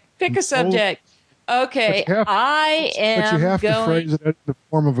subject. Pick a subject. Okay, I am But you have to phrase it in the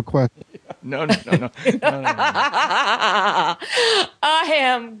form of a question. No. I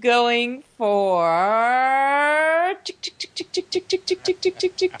am going for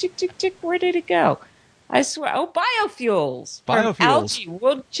tick. Where did it go? I swear. Oh, biofuels. From algae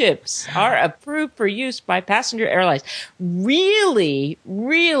wood chips are approved for use by passenger airlines. Really,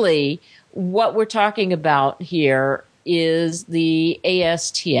 what we're talking about here is the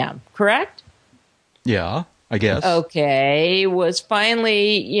ASTM, correct? Yeah, I guess. Okay, was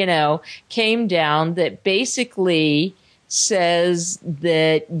finally, came down that basically says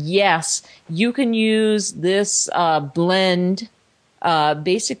that, yes, you can use this blend.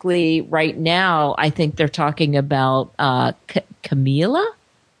 Basically, right now, I think they're talking about camellia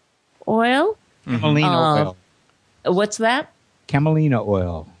oil. Camelina oil. What's that? Camelina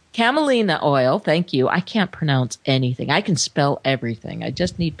oil. Camelina oil. Thank you. I can't pronounce anything. I can spell everything. I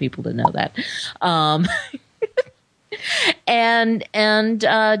just need people to know that. And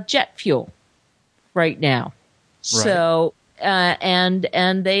jet fuel right now. Right. So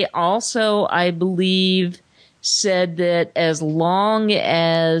and they also, I believe, said that as long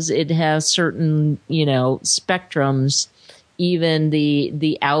as it has certain spectrums, even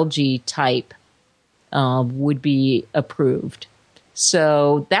the algae type would be approved.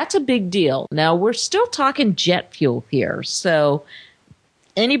 So that's a big deal. Now, we're still talking jet fuel here. So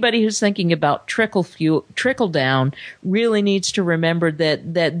anybody who's thinking about trickle down really needs to remember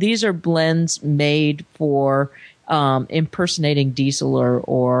that these are blends made for impersonating diesel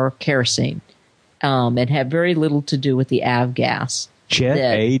or kerosene and have very little to do with the avgas. Jet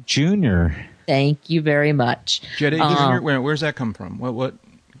A Junior. Thank you very much. Jet A Junior? Where's that come from? What?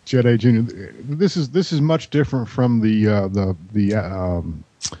 Jet A Junior. This is much different from the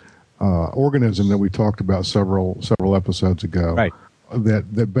organism that we talked about several episodes ago. Right.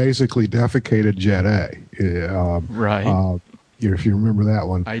 That basically defecated Jet A. Right. If you remember that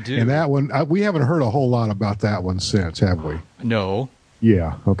one. I do. And that one, we haven't heard a whole lot about that one since, have we? No.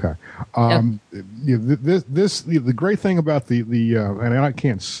 Yeah. Okay. The great thing about the and I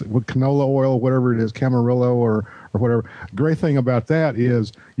can't with canola oil, whatever it is, Camarillo or whatever. Great thing about that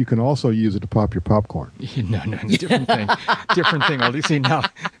is you can also use it to pop your popcorn. No, different thing. Different thing. I'll see now.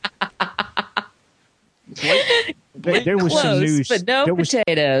 There was Close, some news, but no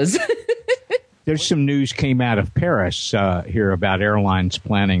potatoes. There's some news came out of Paris here about airlines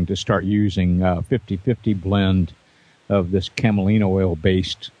planning to start using 50-50 blend of this camelina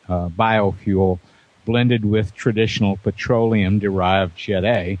oil-based biofuel blended with traditional petroleum-derived Jet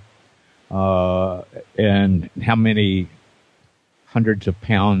A. And how many hundreds of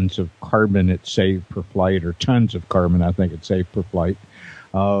pounds of carbon it saved per flight, or tons of carbon, I think it saved per flight.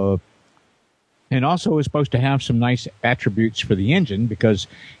 And also is supposed to have some nice attributes for the engine because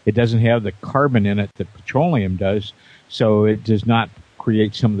it doesn't have the carbon in it that petroleum does, so it does not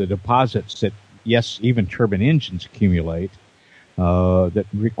create some of the deposits that, yes, even turbine engines accumulate that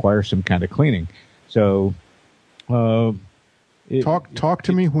require some kind of cleaning. So talk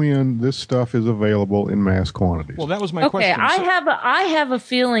to me when this stuff is available in mass quantities. Well, that was my question. Okay, I have a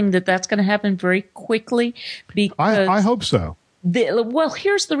feeling that that's going to happen very quickly because I hope so. Well,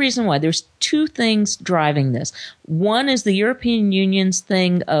 here's the reason why. There's two things driving this. One is the European Union's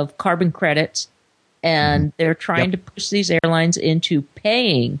thing of carbon credits, and they're trying to push these airlines into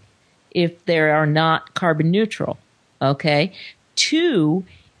paying if they are not carbon neutral. Okay. Two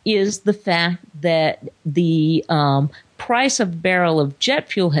is the fact that the price of a barrel of jet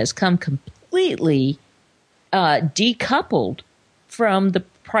fuel has come completely decoupled from the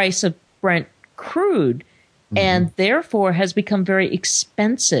price of Brent crude, and therefore has become very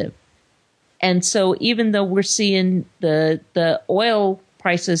expensive. And so even though we're seeing the oil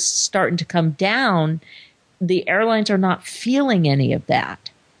prices starting to come down, the airlines are not feeling any of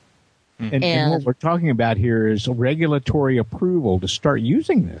that. And what we're talking about here is regulatory approval to start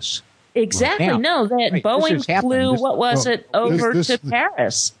using this. Exactly. Now. No, that Right. Boeing flew, over this- to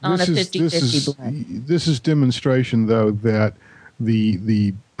Paris on a 50-50 blend. This is demonstration, though, that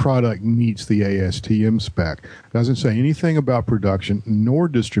the product meets the ASTM spec. Doesn't say anything about production nor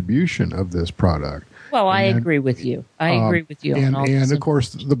distribution of this product. Well, I agree with you. I agree with you. And, on all and this. of course,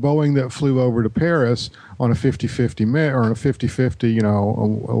 the Boeing that flew over to Paris on a 50-50 or on a 50-50,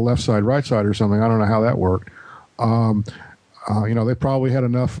 a left side, right side or something. I don't know how that worked. They probably had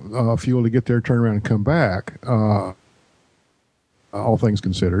enough fuel to get there, turn around, and come back. All things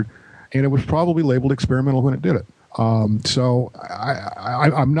considered, and it was probably labeled experimental when it did it. So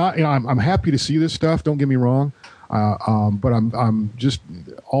I'm not. I'm happy to see this stuff. Don't get me wrong. But I'm just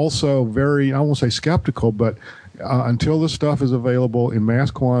also very, I won't say skeptical, but until this stuff is available in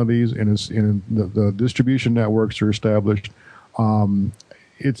mass quantities and the distribution networks are established,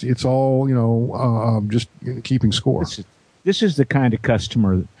 it's all, just keeping score. This is the kind of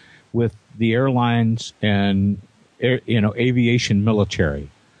customer with the airlines and, aviation military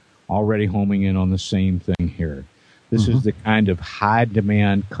already homing in on the same thing here. This is the kind of high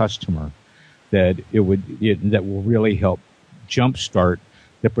demand customer that that will really help jumpstart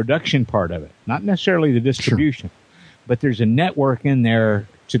the production part of it, not necessarily the distribution, but there's a network in there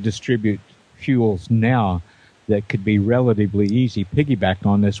to distribute fuels now that could be relatively easy piggybacked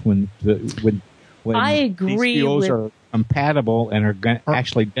on this when I agree these fuels are compatible and are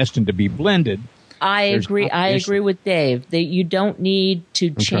actually destined to be blended. I agree. I agree with Dave that you don't need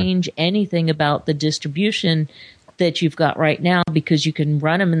to change anything about the distribution that you've got right now because you can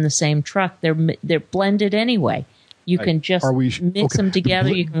run them in the same truck. They're blended anyway. You can just mix them together.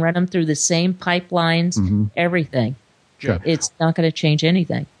 You can run them through the same pipelines, everything. Sure. It's not going to change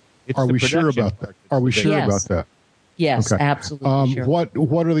anything. Are we sure about that? Are we sure about that? Yes, absolutely sure.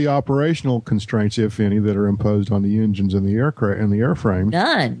 What are the operational constraints, if any, that are imposed on the engines and the aircraft and the airframes?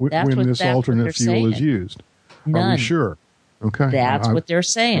 None. When this alternate fuel is used. None. Are we sure? Okay. That's what they're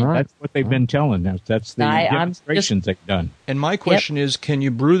saying. Right. That's what they've been telling us. That's the demonstrations they've done. And my question is, can you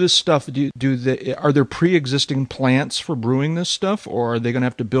brew this stuff? Are there pre-existing plants for brewing this stuff, or are they going to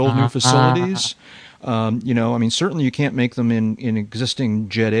have to build new facilities? Certainly you can't make them in existing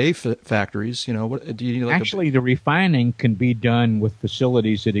Jet A factories. What do you need? Actually, the refining can be done with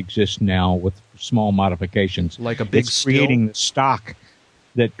facilities that exist now with small modifications. Like a big still creating the stock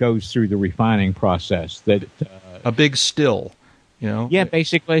that goes through the refining process. A big still, Yeah,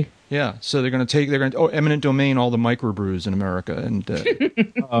 basically. Yeah, so they're going to eminent domain all the microbrews in America, and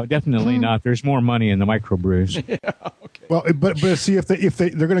definitely not. There's more money in the microbrews. Yeah, okay. Well, but see if they're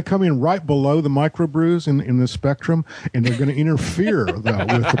going to come in right below the microbrews in the spectrum, and they're going to interfere though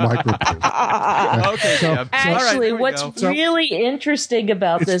with the microbrews. Okay. Actually, right, what's really interesting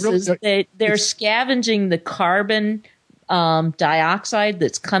about this is that they're scavenging the carbon dioxide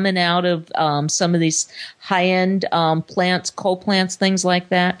that's coming out of some of these high-end plants, coal plants, things like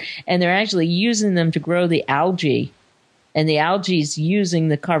that, and they're actually using them to grow the algae, and the algae is using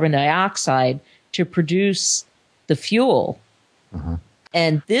the carbon dioxide to produce the fuel.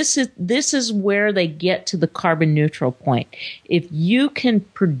 And this is where they get to the carbon neutral point. If you can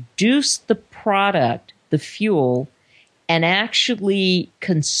produce the product, the fuel, and actually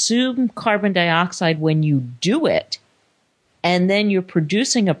consume carbon dioxide when you do it, and then you're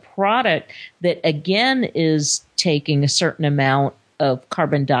producing a product that again is taking a certain amount of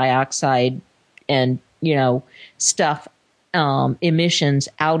carbon dioxide and, stuff, emissions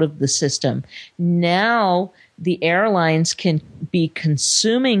out of the system. Now the airlines can be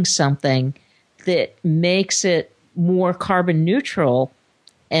consuming something that makes it more carbon neutral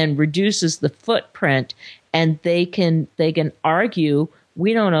and reduces the footprint, and they can argue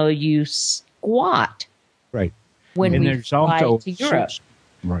we don't owe you squat. Right. When and we there's fly also to Europe.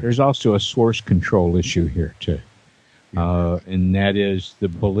 There's also a source control issue here too. And that is the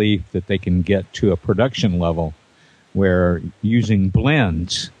belief that they can get to a production level where using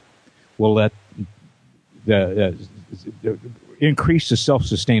blends will let increase the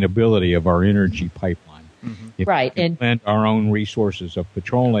self-sustainability of our energy pipeline. Mm-hmm. If Right. we And blend our own resources of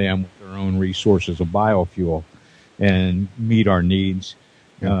petroleum with our own resources of biofuel and meet our needs.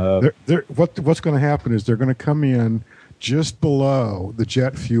 What's going to happen is they're going to come in just below the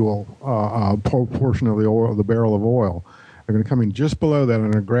jet fuel portion of the oil, the barrel of oil. They're going to come in just below that and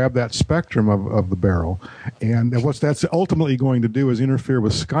they're going to grab that spectrum of the barrel. And what that's ultimately going to do is interfere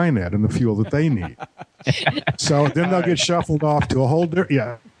with Skynet and the fuel that they need. So then they'll get shuffled off to a whole different.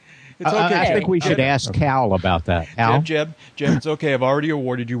 Yeah. It's okay. I think we should ask Cal about that. Al? Jeb, it's okay. I've already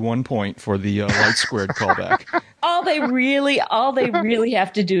awarded you 1 point for the light squared callback. all they really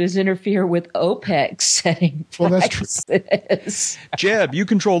have to do is interfere with OPEC setting prices. Well, that's true. Jeb, you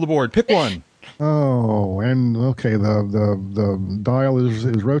control the board. Pick one. Oh, and okay, the dial is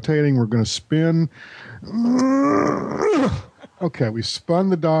rotating. We're going to spin. Okay, we spun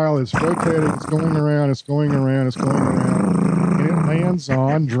the dial. It's rotating. It's going around. It's going around. It's going around. And it lands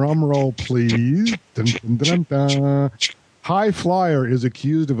on, drum roll, please. Dun, dun, dun, dun. High flyer is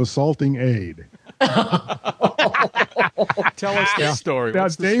accused of assaulting aide. Tell us the story. Now,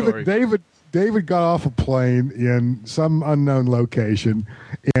 What's the story? David got off a plane in some unknown location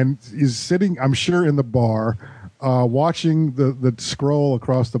and is sitting, I'm sure, in the bar, watching the scroll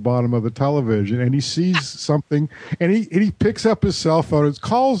across the bottom of the television, and he sees something, and he picks up his cell phone and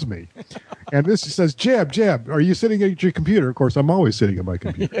calls me. And this says, Jeb, are you sitting at your computer? Of course, I'm always sitting at my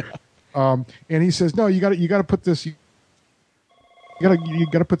computer. Yeah. And he says, no, you got to put this. You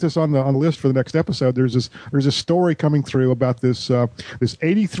got to put this on the list for the next episode. There's a story coming through about this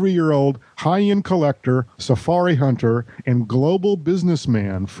 83-year-old high-end collector, safari hunter, and global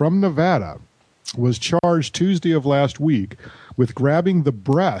businessman from Nevada was charged Tuesday of last week with grabbing the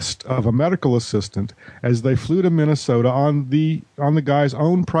breast of a medical assistant as they flew to Minnesota on the guy's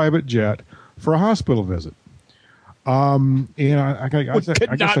own private jet for a hospital visit. And I guess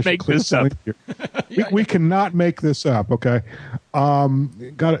I should make this up. We cannot make this up. Okay.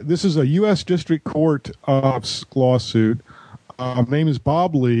 This is a U.S. District Court lawsuit. Name is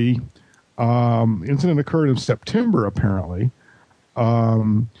Bob Lee. Incident occurred in September, apparently.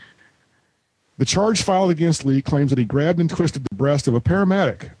 The charge filed against Lee claims that he grabbed and twisted the breast of a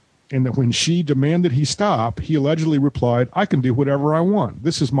paramedic, and that when she demanded he stop, he allegedly replied, "I can do whatever I want.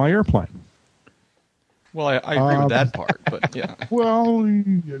 This is my airplane." Well, I agree with that part, but yeah. Well,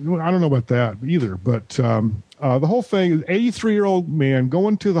 I don't know about that either, but the whole thing is 83-year-old man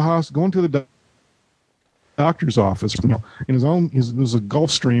going to the doctor's office, in his own. There's a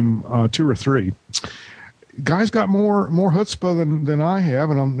Gulfstream 2 or 3. Guy's got more chutzpah than I have,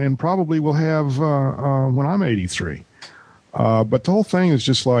 and probably will have when I'm 83. But the whole thing is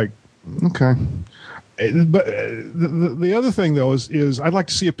just like, okay. But the other thing, though, is I'd like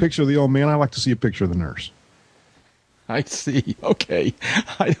to see a picture of the old man. I'd like to see a picture of the nurse. I see. Okay.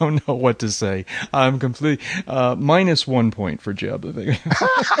 I don't know what to say. I'm completely minus 1 point for Jeb. But you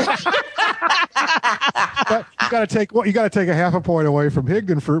got to take a half a point away from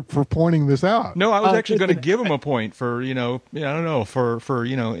Higdon for pointing this out. No, I was actually going to give him a point for for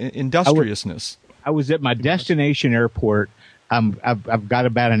industriousness. I was at my destination airport. I've got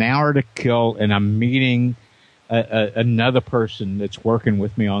about an hour to kill, and I'm meeting another person that's working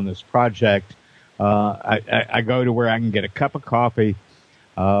with me on this project. I go to where I can get a cup of coffee,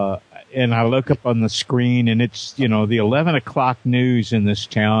 and I look up on the screen, and it's the 11 o'clock news in this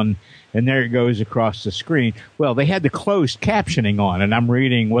town, and there it goes across the screen. Well, they had the closed captioning on, and I'm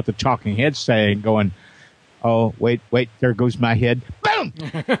reading what the talking head's saying, going, "Oh, wait, there goes my head." Boom!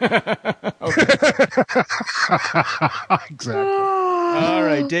 Exactly. All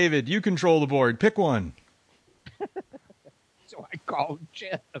right, David, you control the board. Pick one. So I called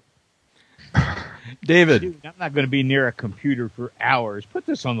Jeff. David. Dude, I'm not going to be near a computer for hours. Put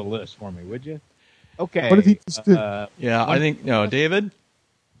this on the list for me, would you? Okay. What if he just did? Yeah, I think no, David.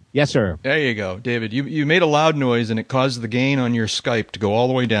 Yes, sir. There you go, David. You made a loud noise and it caused the gain on your Skype to go all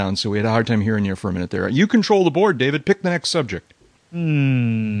the way down, so we had a hard time hearing you for a minute there. You control the board, David. Pick the next subject.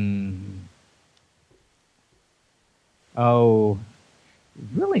 Oh,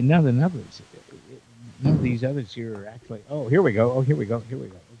 really? None of these others here are actually. Oh, here we go. Okay.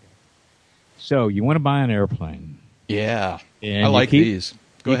 So you want to buy an airplane? Yeah, And I like these.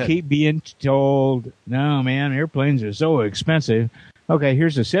 Go ahead. You keep being told, no, man, airplanes are so expensive. Okay,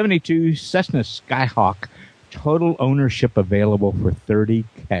 here's a 72 Cessna Skyhawk, total ownership available for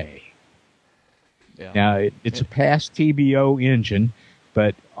 $30K. Yeah. Now, it's a past TBO engine,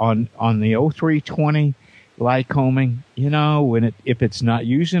 but on the 0320 Lycoming, if it's not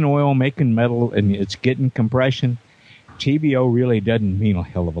using oil, making metal, and it's getting compression, TBO really doesn't mean a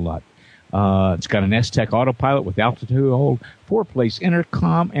hell of a lot. It's got an S-Tech autopilot with altitude hold, 4-place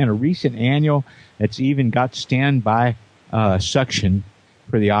intercom, and a recent annual. It's even got standby suction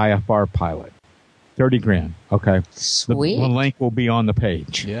for the IFR pilot. $30,000. Okay. Sweet. The link will be on the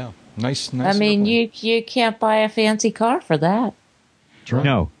page. Yeah. Nice. I mean, airplane. you can't buy a fancy car for that.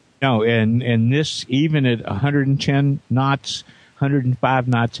 Right. No, and this, even at 110 knots, 105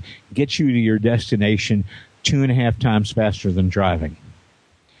 knots, gets you to your destination 2.5 times faster than driving.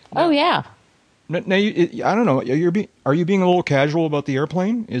 Oh yeah. Now, I don't know. Are you being a little casual about the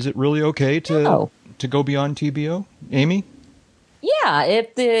airplane? Is it really okay to go beyond TBO, Amy? Yeah,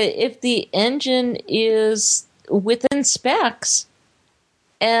 if the engine is within specs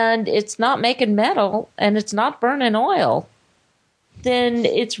and it's not making metal and it's not burning oil, then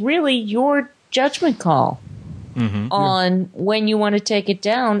it's really your judgment call on when you want to take it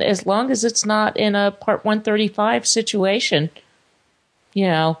down, as long as it's not in a Part 135 situation.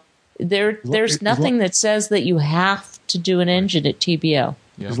 There's nothing that says that you have to do an engine at TBO.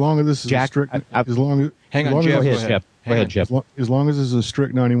 Yeah. As long as this is Jack, a strict, as long as Hang on, as long Jeff. as, Go ahead, Jeff. as long as this is a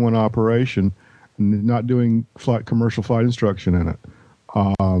strict 91 operation, and not doing commercial flight instruction in it,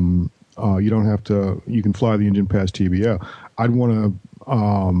 you don't have to. You can fly the engine past TBO. I'd want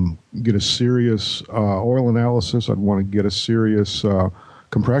to get a serious oil analysis. I'd want to get a serious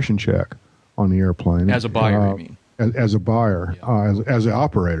compression check on the airplane. As a buyer, you mean? As a buyer, as an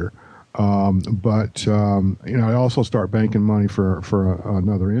operator. But I also start banking money for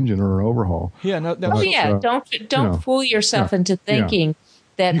another engine or an overhaul. Yeah, no, that Oh was, yeah, don't fool yourself into thinking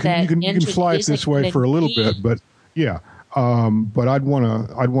that you can engine fly it isn't this way gonna for a little be- bit, but yeah. But I'd want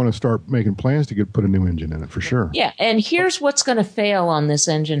to start making plans to put a new engine in it for sure. Yeah, and here's what's going to fail on this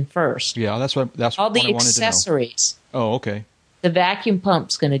engine first. yeah, that's All what the I wanted to know. accessories. Oh, okay. The vacuum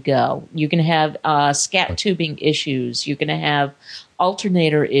pump's going to go. You're going to have scat tubing issues. You're going to have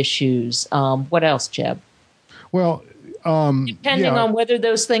alternator issues. What else, Jeb? Well, Depending on whether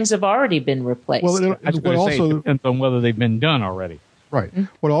those things have already been replaced. well, I was going to say, it depends on whether they've been done already. right.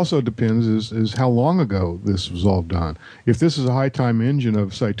 What also depends is how long ago this was all done. If this is a high time engine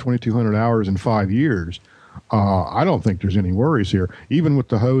of say 2,200 hours in 5 years, I don't think there's any worries here. Even with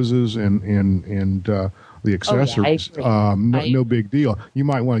the hoses and the accessories, agree. no big deal. You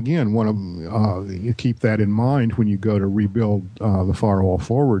might want to keep that in mind when you go to rebuild the firewall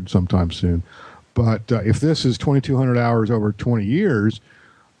forward sometime soon. But if this is 2,200 hours over 20 years,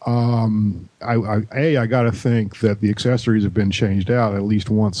 I got to think that the accessories have been changed out at least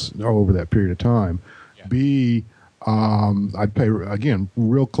once over that period of time. Yeah. B, I'd pay again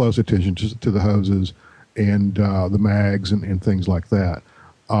real close attention to the hoses and the mags and things like that.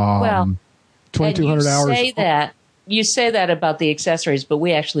 Well, 2,200 hours. You say that about the accessories, but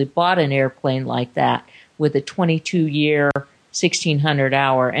we actually bought an airplane like that with a 22-year,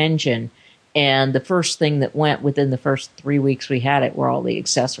 1,600-hour engine, and the first thing that went within the first 3 weeks we had it were all the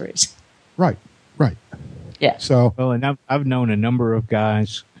accessories. Right. Yeah. So, Well, and I've known a number of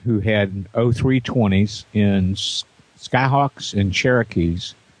guys who had 0320s in Skyhawks and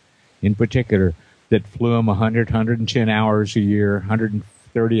Cherokees in particular that flew them 100, 110 hours a year,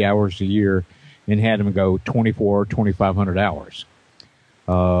 130 hours a year, and had them go 2,500 hours.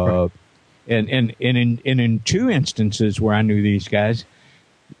 Right. And in two instances where I knew these guys,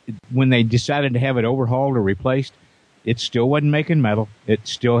 when they decided to have it overhauled or replaced, it still wasn't making metal. It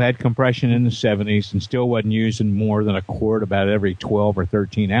still had compression in the 70s and still wasn't using more than a quart about every 12 or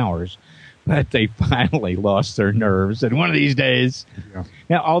 13 hours. But they finally lost their nerves. And one of these days,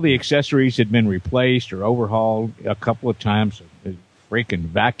 now all the accessories had been replaced or overhauled a couple of times. The freaking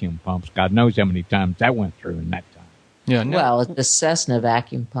vacuum pumps, God knows how many times that went through in that time. Yeah. No, Well, it's the Cessna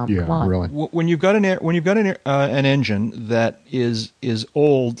vacuum pump. Yeah, Come on. really. when you've got an engine that is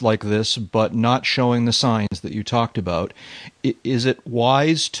old like this, but not showing the signs that you talked about, is it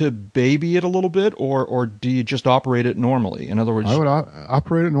wise to baby it a little bit, or do you just operate it normally? In other words, I would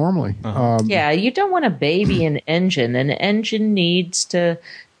operate it normally. Yeah, you don't want to baby an engine. An engine needs to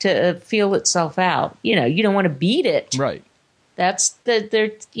feel itself out. You don't want to beat it. right? That's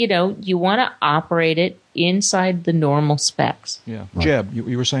you want to operate it inside the normal specs. Yeah. Jeb,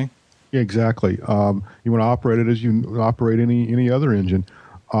 you were saying? Yeah, exactly. You want to operate it as you operate any other engine.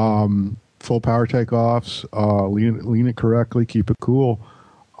 Full power takeoffs, lean it correctly, keep it cool.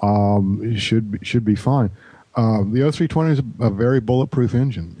 It should be fine. The O320 is a very bulletproof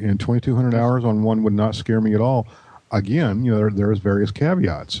engine, and 2,200 hours on one would not scare me at all. Again, there's various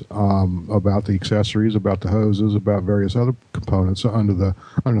caveats about the accessories, about the hoses, about various other components under the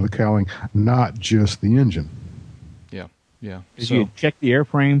cowling, not just the engine. Yeah. You check the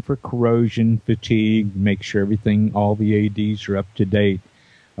airframe for corrosion, fatigue, make sure all the ADs are up to date.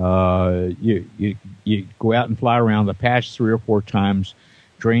 You go out and fly around the patch 3 or 4 times,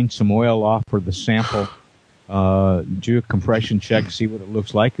 drain some oil off for the sample, do a compression check, see what it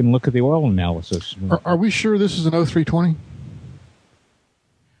looks like, and look at the oil analysis. Are we sure this is an O320?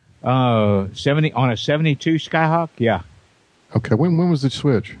 70 on a 72 Skyhawk, yeah. Okay, when was the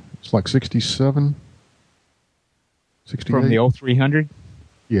switch? It's like 67, 68? From the 0300?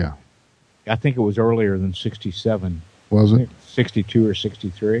 Yeah. I think it was earlier than 67. Was it? 62 or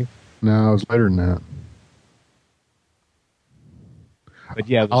 63. No, it was later than that. But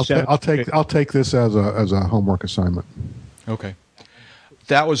yeah, I'll take this as a homework assignment. Okay.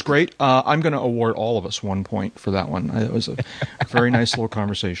 That was great. I'm going to award all of us 1 point for that one. It was a very nice little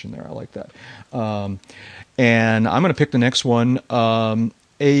conversation there. I like that. And I'm going to pick the next one.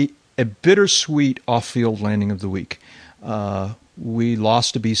 A bittersweet off-field landing of the week. We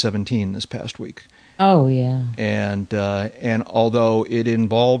lost a B-17 this past week. Oh yeah. And although it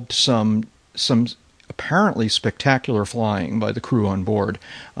involved some apparently spectacular flying by the crew on board,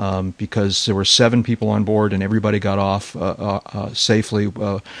 because there were 7 people on board and everybody got off safely.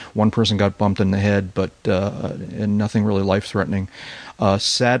 One person got bumped in the head, but and nothing really life-threatening.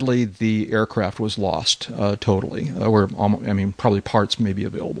 Sadly, the aircraft was lost totally. Probably parts may be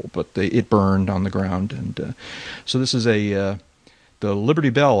available, but it burned on the ground. And so this is the Liberty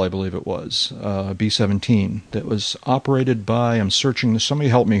Bell, I believe it was, B-17, that was operated by, somebody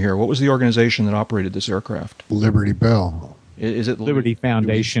help me here. What was the organization that operated this aircraft? Liberty Bell. Is it Liberty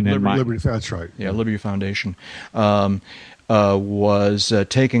Foundation? Liberty, that's right. Yeah, Liberty Foundation. Was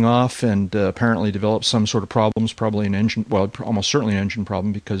taking off and apparently developed some sort of problems, probably an engine, almost certainly an engine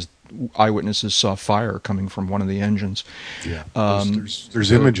problem, because eyewitnesses saw fire coming from one of the engines. Yeah,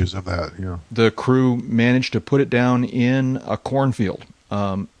 there's images of that. Yeah, the crew managed to put it down in a cornfield,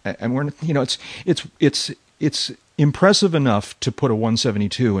 and it's impressive enough to put a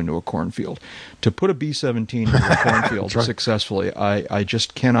 172 into a cornfield. To put a B-17 into a cornfield right. Successfully, I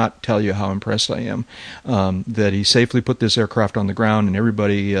just cannot tell you how impressed I am that he safely put this aircraft on the ground and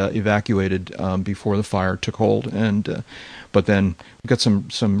everybody evacuated before the fire took hold. And but then we've got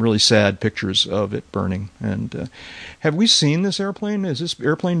some really sad pictures of it burning. And have we seen this airplane? Has this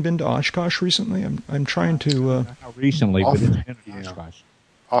airplane been to Oshkosh recently? I'm trying to recently, but it's been to Oshkosh.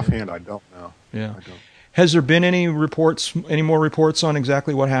 Offhand, I don't know. Yeah. I don't. Has there been any more reports on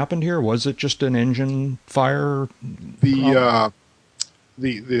exactly what happened here? Was it just an engine fire? The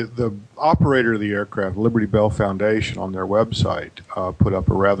operator of the aircraft, Liberty Bell Foundation, on their website put up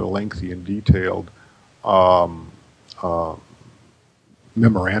a rather lengthy and detailed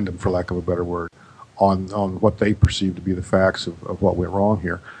memorandum, for lack of a better word, on what they perceived to be the facts of what went wrong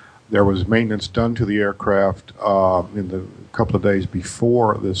here. There was maintenance done to the aircraft in the couple of days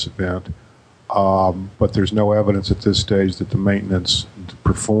before this event. But there's no evidence at this stage that the maintenance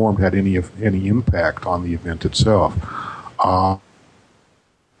performed had any impact on the event itself.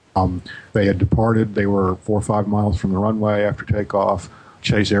 They had departed. They were 4 or 5 miles from the runway after takeoff.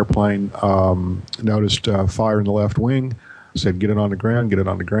 Chase airplane noticed fire in the left wing. Said, "Get it on the ground. Get it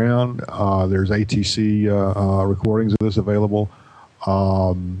on the ground." There's ATC recordings of this available.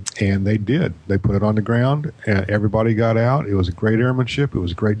 And they did. They put it on the ground, and everybody got out. It was a great airmanship. It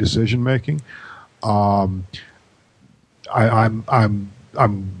was great decision making. I'm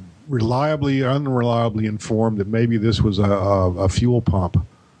reliably, unreliably informed that maybe this was a fuel pump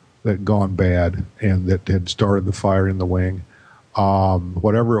that had gone bad and that had started the fire in the wing.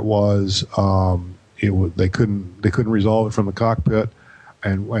 Whatever it was, they couldn't resolve it from the cockpit.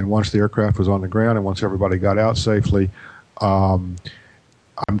 And once the aircraft was on the ground and once everybody got out safely.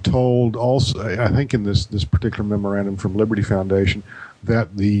 I'm told also, I think in this particular memorandum from Liberty Foundation,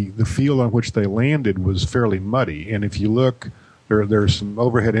 that the field on which they landed was fairly muddy. And if you look, there's some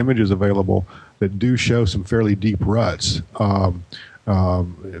overhead images available that do show some fairly deep ruts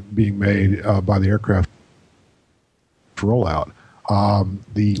being made by the aircraft rollout.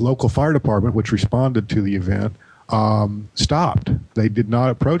 The local fire department, which responded to the event, stopped. They did not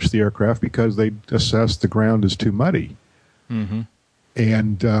approach the aircraft because they assessed the ground as too muddy. Mm-hmm.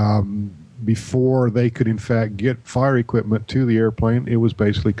 And before they could, in fact, get fire equipment to the airplane, it was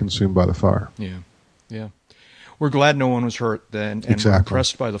basically consumed by the fire. Yeah. We're glad no one was hurt then, and exactly. We're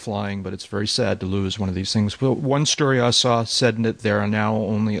impressed by the flying, but it's very sad to lose one of these things. Well, one story I saw said that there are now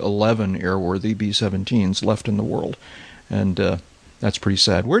only 11 airworthy B-17s left in the world, and that's pretty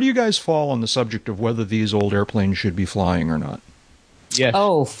sad. Where do you guys fall on the subject of whether these old airplanes should be flying or not? Yes.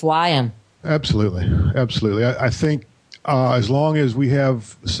 Oh, fly them. Absolutely. I think as long as we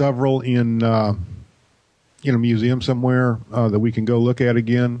have several in a museum somewhere that we can go look at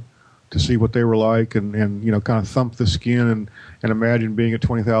again to see what they were like, and kind of thump the skin and imagine being at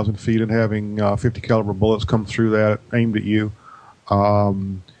 20,000 feet and having 50 caliber bullets come through that aimed at you.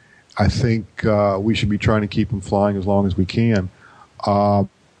 I think we should be trying to keep them flying as long as we can.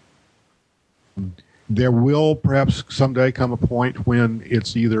 There will perhaps someday come a point when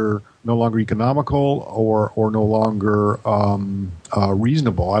it's either no longer economical or no longer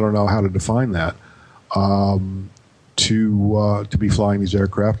reasonable. I don't know how to define that. To be flying these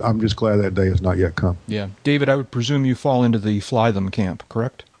aircraft. I'm just glad that day has not yet come. Yeah. David, I would presume you fall into the fly them camp,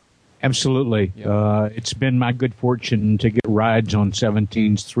 correct? Absolutely. Yeah. It's been my good fortune to get rides on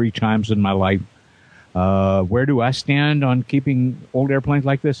 17s 3 times in my life. Where do I stand on keeping old airplanes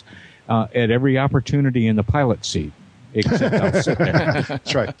like this? At every opportunity in the pilot seat. Except I'll sit there.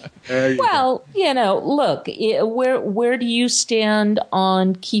 That's right. Well, look, where do you stand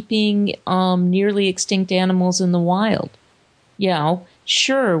on keeping nearly extinct animals in the wild?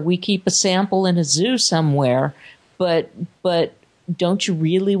 Sure, we keep a sample in a zoo somewhere, but don't you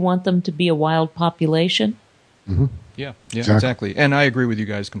really want them to be a wild population? Mm-hmm. Yeah, exactly. And I agree with you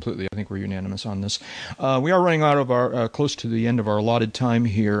guys completely. I think we're unanimous on this. We are running out of our close to the end of our allotted time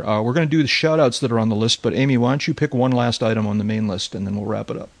here. We're going to do the shout-outs that are on the list, but Amy, why don't you pick one last item on the main list, and then we'll wrap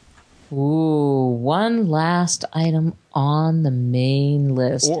it up. Ooh, one last item on the main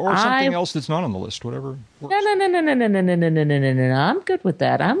list. Or something else that's not on the list, whatever works. No. I'm good with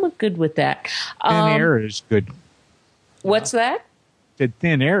that. Thin air is good. What's that?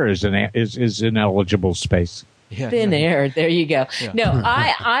 Thin air is an eligible space. Thin air. There you go. Yeah. No,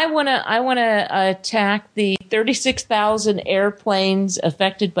 I wanna attack the 36,000 airplanes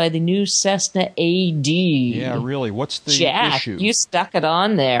affected by the new Cessna AD. Yeah, really. What's the issue? You stuck it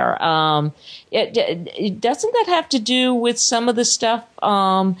on there. It doesn't that have to do with some of the stuff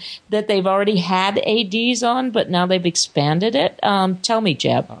that they've already had ADs on, but now they've expanded it? Tell me,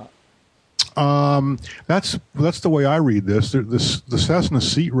 Jeb. That's the way I read this. The Cessna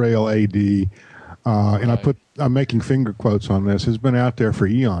seat rail AD. And I'm making finger quotes on this, has been out there for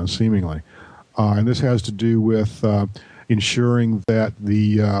eons, seemingly. And this has to do with ensuring that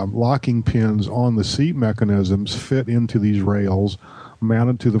the locking pins on the seat mechanisms fit into these rails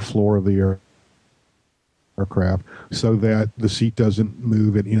mounted to the floor of the aircraft so that the seat doesn't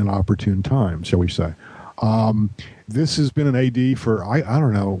move at inopportune times, shall we say. This has been an AD for, I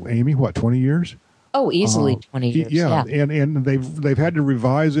don't know, Amy, 20 years? Oh, easily 20 years. Yeah. And they've had to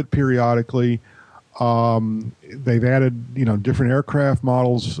revise it periodically. They've added, different aircraft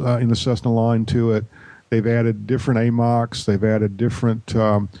models in the Cessna line to it. They've added different AMOCs. They've added different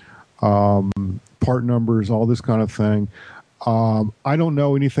part numbers, all this kind of thing. I don't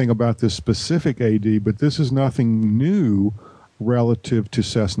know anything about this specific AD, but this is nothing new relative to the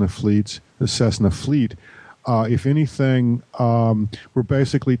Cessna fleet. If anything, we're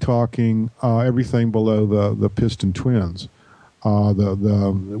basically talking everything below the piston twins. Including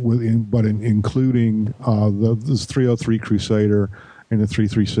the 303 Crusader and the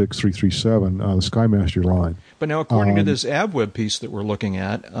 336, 337, the Skymaster line. But now, according to this AvWeb piece that we're looking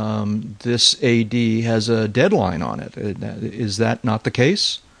at, this AD has a deadline on it. Is that not the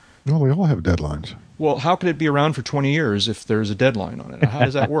case? No, they all have deadlines. Well, how could it be around for 20 years if there's a deadline on it? How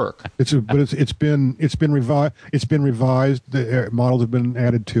does that work? It's been revised. It's been revised. The models have been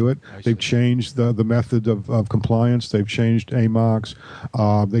added to it. They've changed the method of compliance. They've changed AMOCs.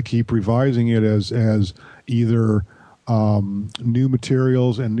 They keep revising it as either new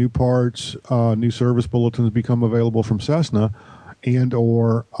materials and new parts, new service bulletins become available from Cessna, and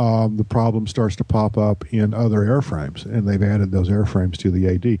or the problem starts to pop up in other airframes, and they've added those airframes to the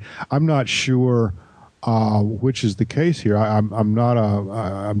AD. I'm not sure which is the case here.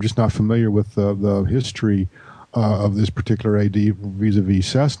 I'm just not familiar with the history of this particular AD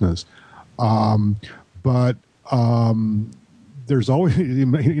vis-a-vis Cessnas, but there's always,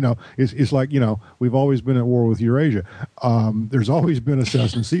 it's like, we've always been at war with Eurasia. There's always been a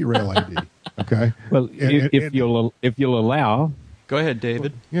Cessna seat rail AD. Okay. Well, if you'll allow, go ahead,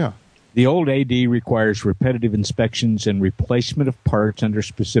 David. Yeah. The old AD requires repetitive inspections and replacement of parts under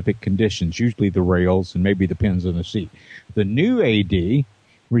specific conditions, usually the rails and maybe the pins on the seat. The new AD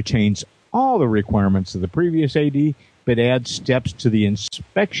retains all the requirements of the previous AD, but adds steps to the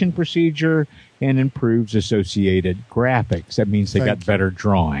inspection procedure and improves associated graphics. That means they got better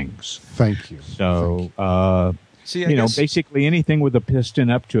drawings. Thank you. So, See, I guess, basically anything with a piston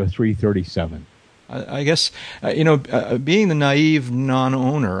up to a 337. I guess, being the naive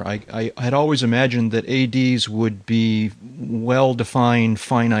non-owner, I had always imagined that ADs would be well-defined,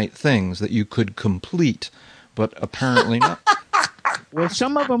 finite things that you could complete, but apparently not. Well,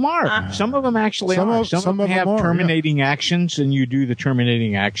 some of them are. Some of them actually are. Some of them have terminating actions, and you do the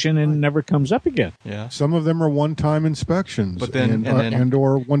terminating action, and it never comes up again. Yeah. Some of them are one-time inspections, but then, and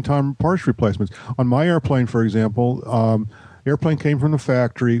or one-time parts replacements. On my airplane, for example, airplane came from the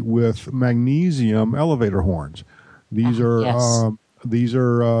factory with magnesium elevator horns. These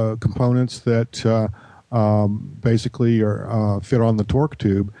are components that basically are fit on the torque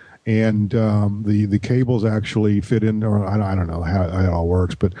tube. And the cables actually fit in, or I don't know how it all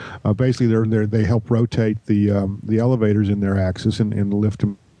works, but basically they help rotate the elevators in their axis and lift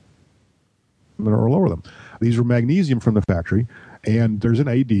them or lower them. These are magnesium from the factory, and there's an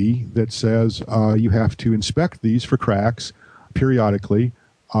AD that says you have to inspect these for cracks periodically,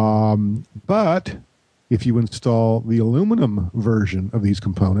 but if you install the aluminum version of these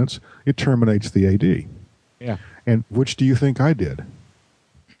components, it terminates the AD. Yeah. And which do you think I did?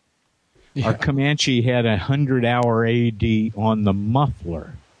 Yeah. Our Comanche had 100-hour AD on the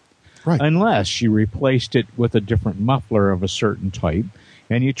muffler, right? Unless you replaced it with a different muffler of a certain type,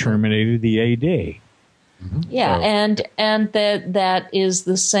 and you terminated the AD. Mm-hmm. Yeah, so. and that is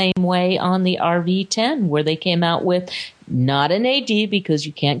the same way on the RV-10, where they came out with not an AD because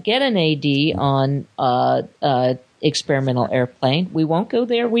you can't get an AD on experimental airplane. We won't go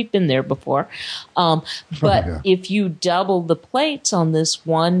there. We've been there before. But if you double the plates on this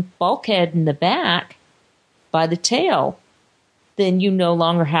one bulkhead in the back by the tail, then you no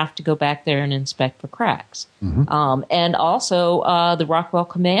longer have to go back there and inspect for cracks. Mm-hmm. And also, the Rockwell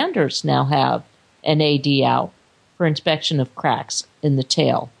Commanders now have an AD out for inspection of cracks in the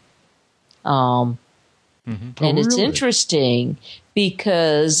tail. And it's interesting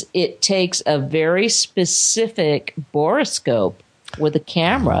because it takes a very specific borescope with a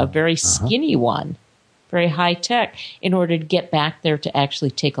camera, a very skinny one, very high tech, in order to get back there to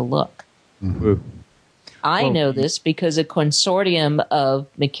actually take a look. Mm-hmm. I know this because a consortium of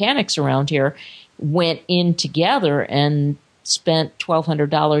mechanics around here went in together and spent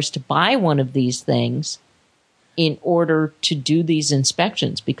 $1,200 to buy one of these things in order to do these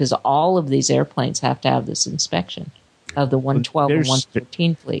inspections, because all of these airplanes have to have this inspection of the 112 and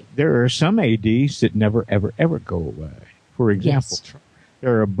 113 fleet. There are some ADs that never, ever, ever go away. For example,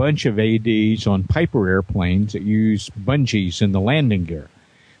 there are a bunch of ADs on Piper airplanes that use bungees in the landing gear.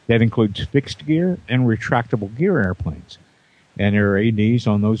 That includes fixed gear and retractable gear airplanes. And there are ADs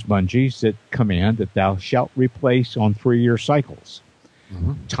on those bungees that command that thou shalt replace on 3-year cycles.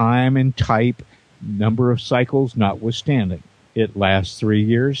 Mm-hmm. Time and type, number of cycles notwithstanding. It lasts 3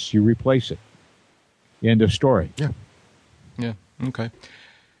 years, you replace it. End of story. Yeah, okay.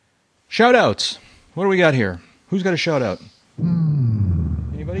 Shout-outs. What do we got here? Who's got a shout-out?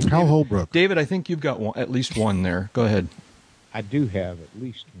 Anybody? Hal Holbrook. David, I think you've got one, at least one there. Go ahead. I do have at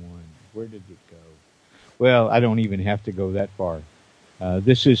least one. Where did it go? Well, I don't even have to go that far.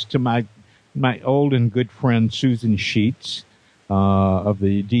 This is to my old and good friend Susan Sheets of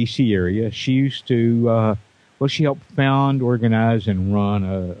the D.C. area. She used to, she helped found, organize, and run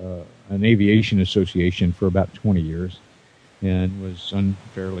an aviation association for about 20 years, and was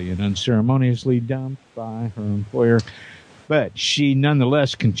unfairly and unceremoniously dumped by her employer. But she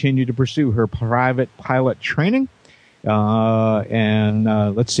nonetheless continued to pursue her private pilot training.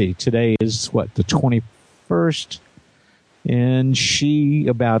 Let's see, today is the 21st, and she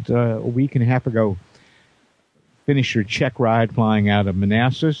about a week and a half ago finished her check ride flying out of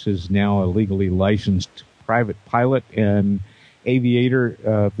Manassas, is now a legally licensed private pilot and aviator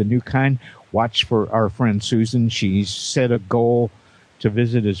of the new kind. Watch for our friend Susan. She's set a goal to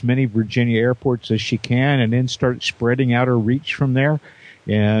visit as many Virginia airports as she can and then start spreading out her reach from there.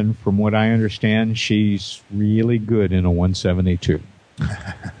 And from what I understand, she's really good in a 172.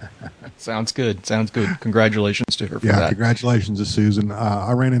 Sounds good. Congratulations to her for Yeah, that. congratulations to Susan.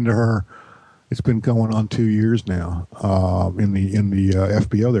 I ran into her. It's been going on 2 years now in the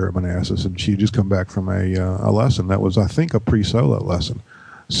FBO there at Manassas, and she had just come back from a lesson that was, I think, a pre-solo lesson.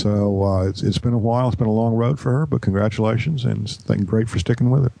 So it's been a while. It's been a long road for her, but congratulations, and great for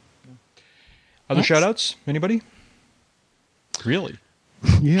sticking with it. Other shout-outs? Anybody? Really?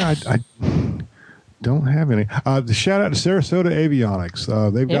 Yeah, I don't have any. The shout out to Sarasota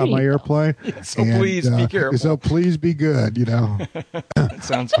Avionics. They've got my airplane. Yeah, so please be careful. So please be good. That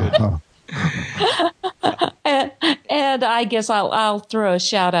sounds good. And I guess I'll throw a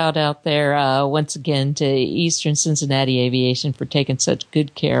shout out there once again to Eastern Cincinnati Aviation for taking such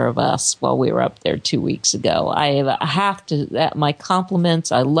good care of us while we were up there 2 weeks ago. I have to my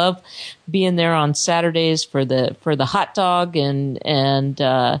compliments. I love being there on Saturdays for the hot dog and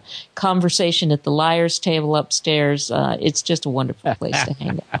conversation at the Liars table upstairs. It's just a wonderful place to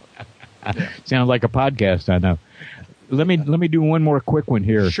hang out. Sounds like a podcast, I know. Let me do one more quick one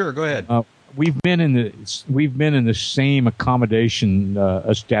here. Sure, go ahead. We've been in the same accommodation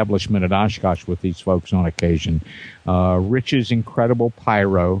establishment at Oshkosh with these folks on occasion. Rich's Incredible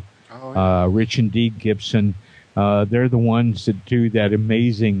Pyro, Rich and Dee Gibson. They're the ones that do that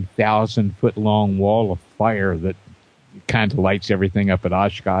amazing 1,000-foot long wall of fire that kind of lights everything up at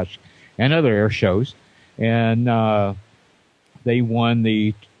Oshkosh and other air shows. And they've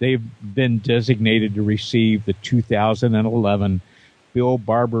been designated to receive the 2011 Bill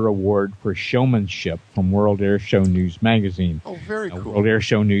Barber Award for Showmanship from World Air Show News Magazine. Oh, very cool. World Air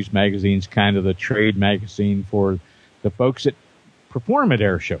Show News Magazine is kind of the trade magazine for the folks that perform at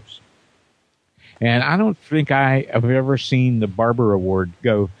air shows. And I don't think I have ever seen the Barber Award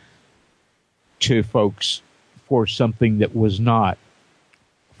go to folks for something that was not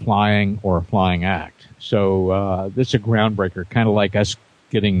flying or a flying act. So this is a groundbreaker, kind of like us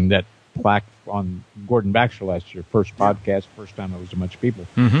getting that plaque on Gordon Baxter last year, first podcast, first time it was a bunch of people.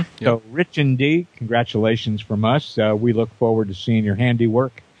 Mm-hmm. Yep. So Rich and Dee, congratulations from us. We look forward to seeing your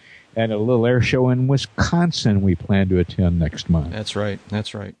handiwork at a little air show in Wisconsin we plan to attend next month. That's right.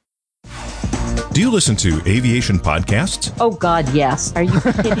 Do you listen to aviation podcasts? Oh, God, yes. Are you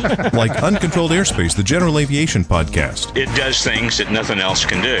kidding? Like Uncontrolled Airspace, the General Aviation Podcast. It does things that nothing else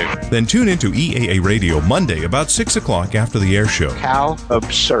can do. Then tune into EAA Radio Monday about 6 o'clock after the air show. How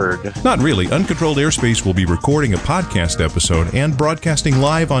absurd. Not really. Uncontrolled Airspace will be recording a podcast episode and broadcasting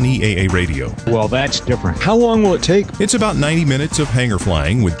live on EAA Radio. Well, that's different. How long will it take? It's about 90 minutes of hangar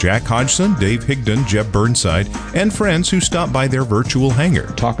flying with Jack Hodgson, Dave Higdon, Jeb Burnside, and friends who stop by their virtual hangar.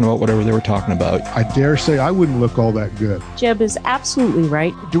 Talking about whatever they were talking about. I dare say I wouldn't look all that good. Jeb is absolutely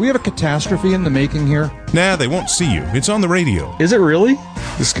right. Do we have a catastrophe in the making here? Nah, they won't see you. It's on the radio. Is it really?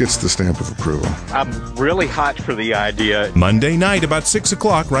 This gets the stamp of approval. I'm really hot for the idea. Monday night about 6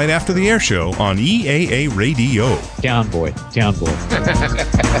 o'clock right after the air show on EAA Radio. Down boy.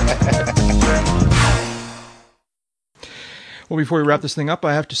 Well, before we wrap this thing up,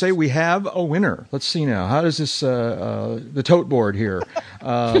 I have to say we have a winner. Let's see now. How does this, the tote board here?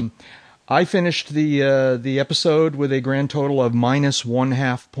 I finished the episode with a grand total of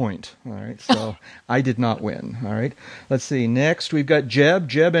 -1/2 point. All right, so I did not win. All right, let's see. Next, we've got Jeb.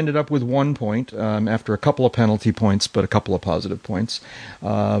 Jeb ended up with 1 point after a couple of penalty points, but a couple of positive points.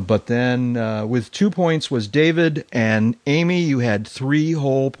 But then with 2 points was David, and Amy, you had 3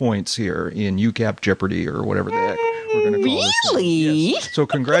 whole points here in UCAP Jeopardy or whatever the heck we're going to call this thing. Really? Yes. So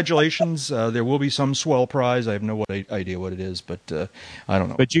congratulations. There will be some swell prize. I have no idea what it is, but I don't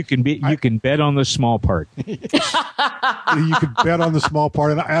know. But you can bet on the small part. You could bet on the small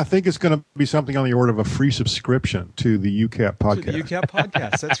part, and I think it's going to be something on the order of a free subscription to the UCAP podcast. To the UCAP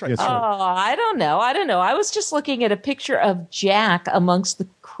podcast. That's right. Yes, Oh, I don't know. I was just looking at a picture of Jack amongst the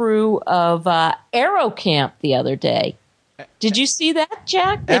crew of Aero Camp the other day. Did you see that,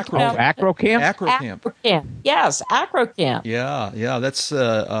 Jack? Acro Camp. Acro Camp? Acro Camp. Acro Camp. Yes, Acro Camp. Yeah. That's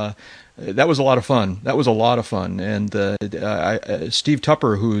that was a lot of fun. And Steve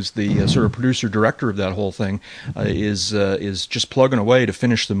Tupper, who's the sort of producer director of that whole thing, is just plugging away to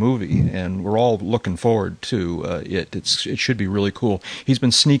finish the movie, and we're all looking forward to it. It should be really cool. He's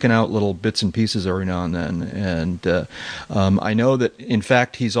been sneaking out little bits and pieces every now and then, and I know that in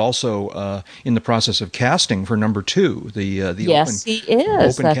fact he's also in the process of casting for number 2. The Yes, he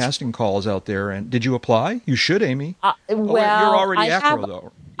is. open casting calls out there. And did you apply? You should, Amy. Well, you're already I acro have-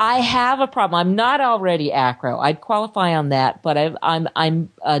 though. I have a problem. I'm not already acro. I'd qualify on that, but I'm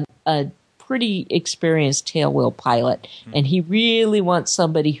a pretty experienced tailwheel pilot, and he really wants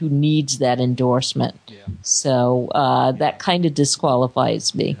somebody who needs that endorsement. Yeah. So that kind of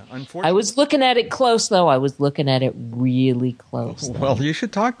disqualifies me. Yeah, I was looking at it close, though. I was looking at it really close. Well, you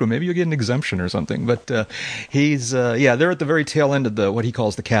should talk to him. Maybe you'll get an exemption or something. But he's, they're at the very tail end of what he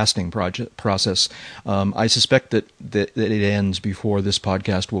calls the casting process. I suspect that it ends before this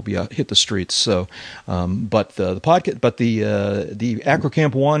podcast will be hit the streets. So, but the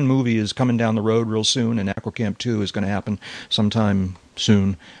Acrocamp 1 movie is coming down the road real soon, and Acrocamp 2 is going to happen sometime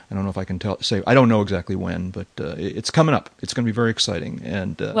soon. I don't know if I can say. I don't know exactly when, but it's coming up. It's going to be very exciting.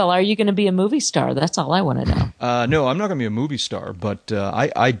 And well, are you going to be a movie star? That's all I want to know. No, I'm not going to be a movie star, but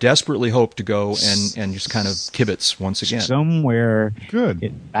I desperately hope to go and just kind of kibitz once again. Somewhere good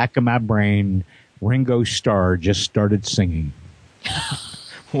in the back of my brain, Ringo Starr just started singing.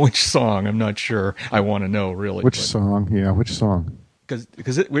 Which song? I'm not sure. I want to know, really. Which song? Yeah, which song?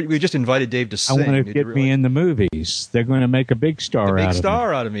 Because we just invited Dave to sing. I want to get me in the movies. They're going to make a big star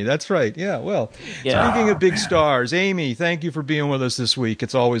out of me. That's right. Yeah, well, speaking of big stars, Amy, thank you for being with us this week.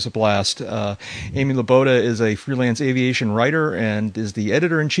 It's always a blast. Amy Laboda is a freelance aviation writer and is the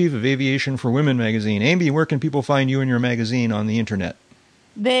editor-in-chief of Aviation for Women magazine. Amy, where can people find you and your magazine on the internet?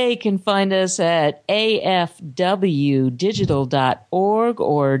 They can find us at afwdigital.org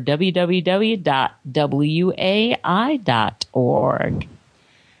or www.wai.org.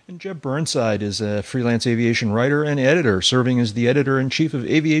 And Jeb Burnside is a freelance aviation writer and editor, serving as the editor-in-chief of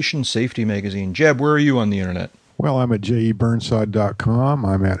Aviation Safety magazine. Jeb, where are you on the internet? Well, I'm at jeburnside.com.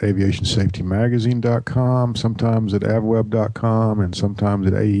 I'm at aviationsafetymagazine.com, sometimes at avweb.com, and sometimes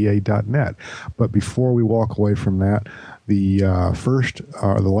at aea.net. But before we walk away from that, the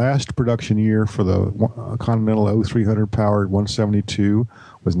last production year for the Continental 0300 powered 172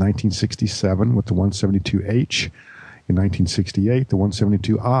 was 1967 with the 172H. In 1968, the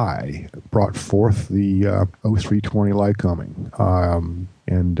 172I brought forth the 0320 Lycoming,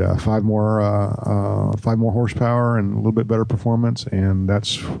 and five more horsepower and a little bit better performance, and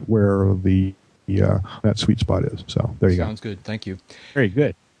that's where that sweet spot is. So there you go. Sounds good. Thank you. Very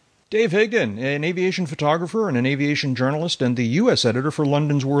good. Dave Higdon, an aviation photographer and an aviation journalist and the U.S. editor for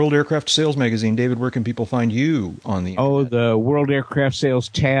London's World Aircraft Sales magazine. David, where can people find you on the internet? Oh, the World Aircraft Sales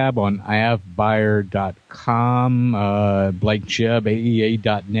tab on avbuyer.com, Blake Jeb,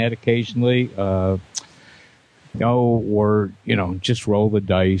 AEA.net occasionally. Just roll the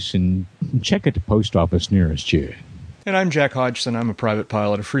dice and check at the post office nearest you. And I'm Jack Hodgson. I'm a private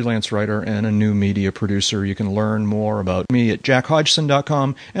pilot, a freelance writer, and a new media producer. You can learn more about me at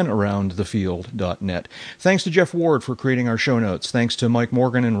jackhodgson.com and aroundthefield.net. Thanks to Jeff Ward for creating our show notes. Thanks to Mike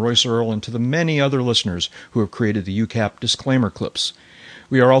Morgan and Royce Earl and to the many other listeners who have created the UCAP disclaimer clips.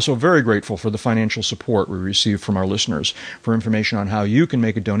 We are also very grateful for the financial support we receive from our listeners. For information on how you can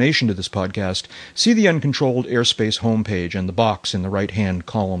make a donation to this podcast, see the Uncontrolled Airspace homepage and the box in the right-hand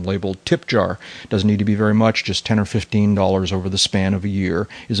column labeled Tip Jar. Doesn't need to be very much, just $10 or $15 over the span of a year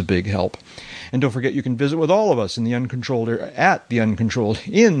is a big help. And don't forget you can visit with all of us in the Uncontrolled,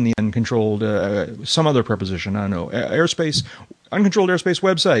 some other preposition, I don't know, airspace, Uncontrolled Airspace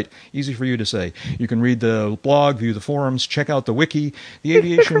website. Easy for you to say. You can read the blog, view the forums, check out the wiki, the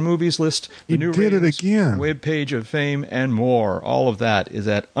aviation movies list, the new web page of fame, and more. All of that is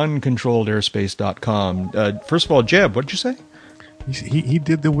at uncontrolledairspace.com. First of all, Jeb, what did you say? He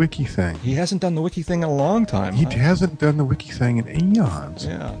did the wiki thing. He hasn't done the wiki thing in a long time. He hasn't done the wiki thing in eons.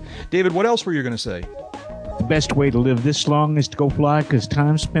 Yeah. David, what else were you going to say? The best way to live this long is to go fly, because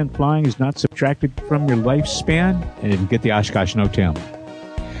time spent flying is not subtracted from your lifespan. And get the Oshkosh NOTAM.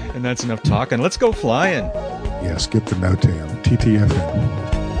 And that's enough talking. Let's go flying. Yes, get the NOTAM. TTFN.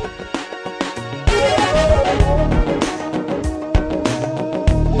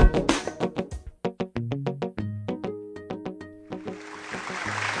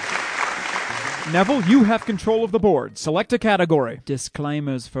 Neville, you have control of the board. Select a category.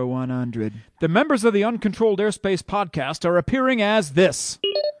 Disclaimers for 100. The members of the Uncontrolled Airspace podcast are appearing as this.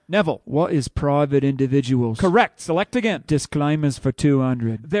 Neville. What is private individuals? Correct. Select again. Disclaimers for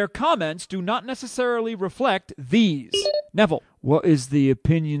 200. Their comments do not necessarily reflect these. Neville. What is the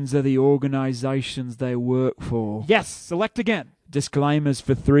opinions of the organizations they work for? Yes. Select again. Disclaimers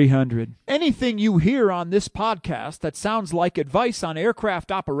for 300. Anything you hear on this podcast that sounds like advice on aircraft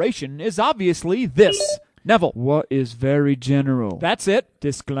operation is obviously this. Neville. What is very general? That's it.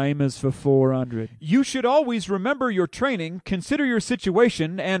 Disclaimers for 400. You should always remember your training, consider your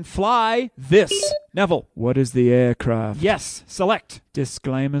situation, and fly this. Neville. What is the aircraft? Yes. Select.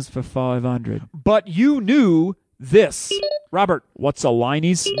 Disclaimers for 500. But you knew this. Robert. What's a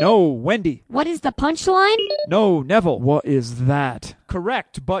lineys? No, Wendy. What is the punchline? No, Neville. What is that?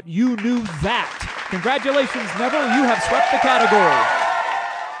 Correct, but you knew that. Congratulations, Neville. You have swept the category.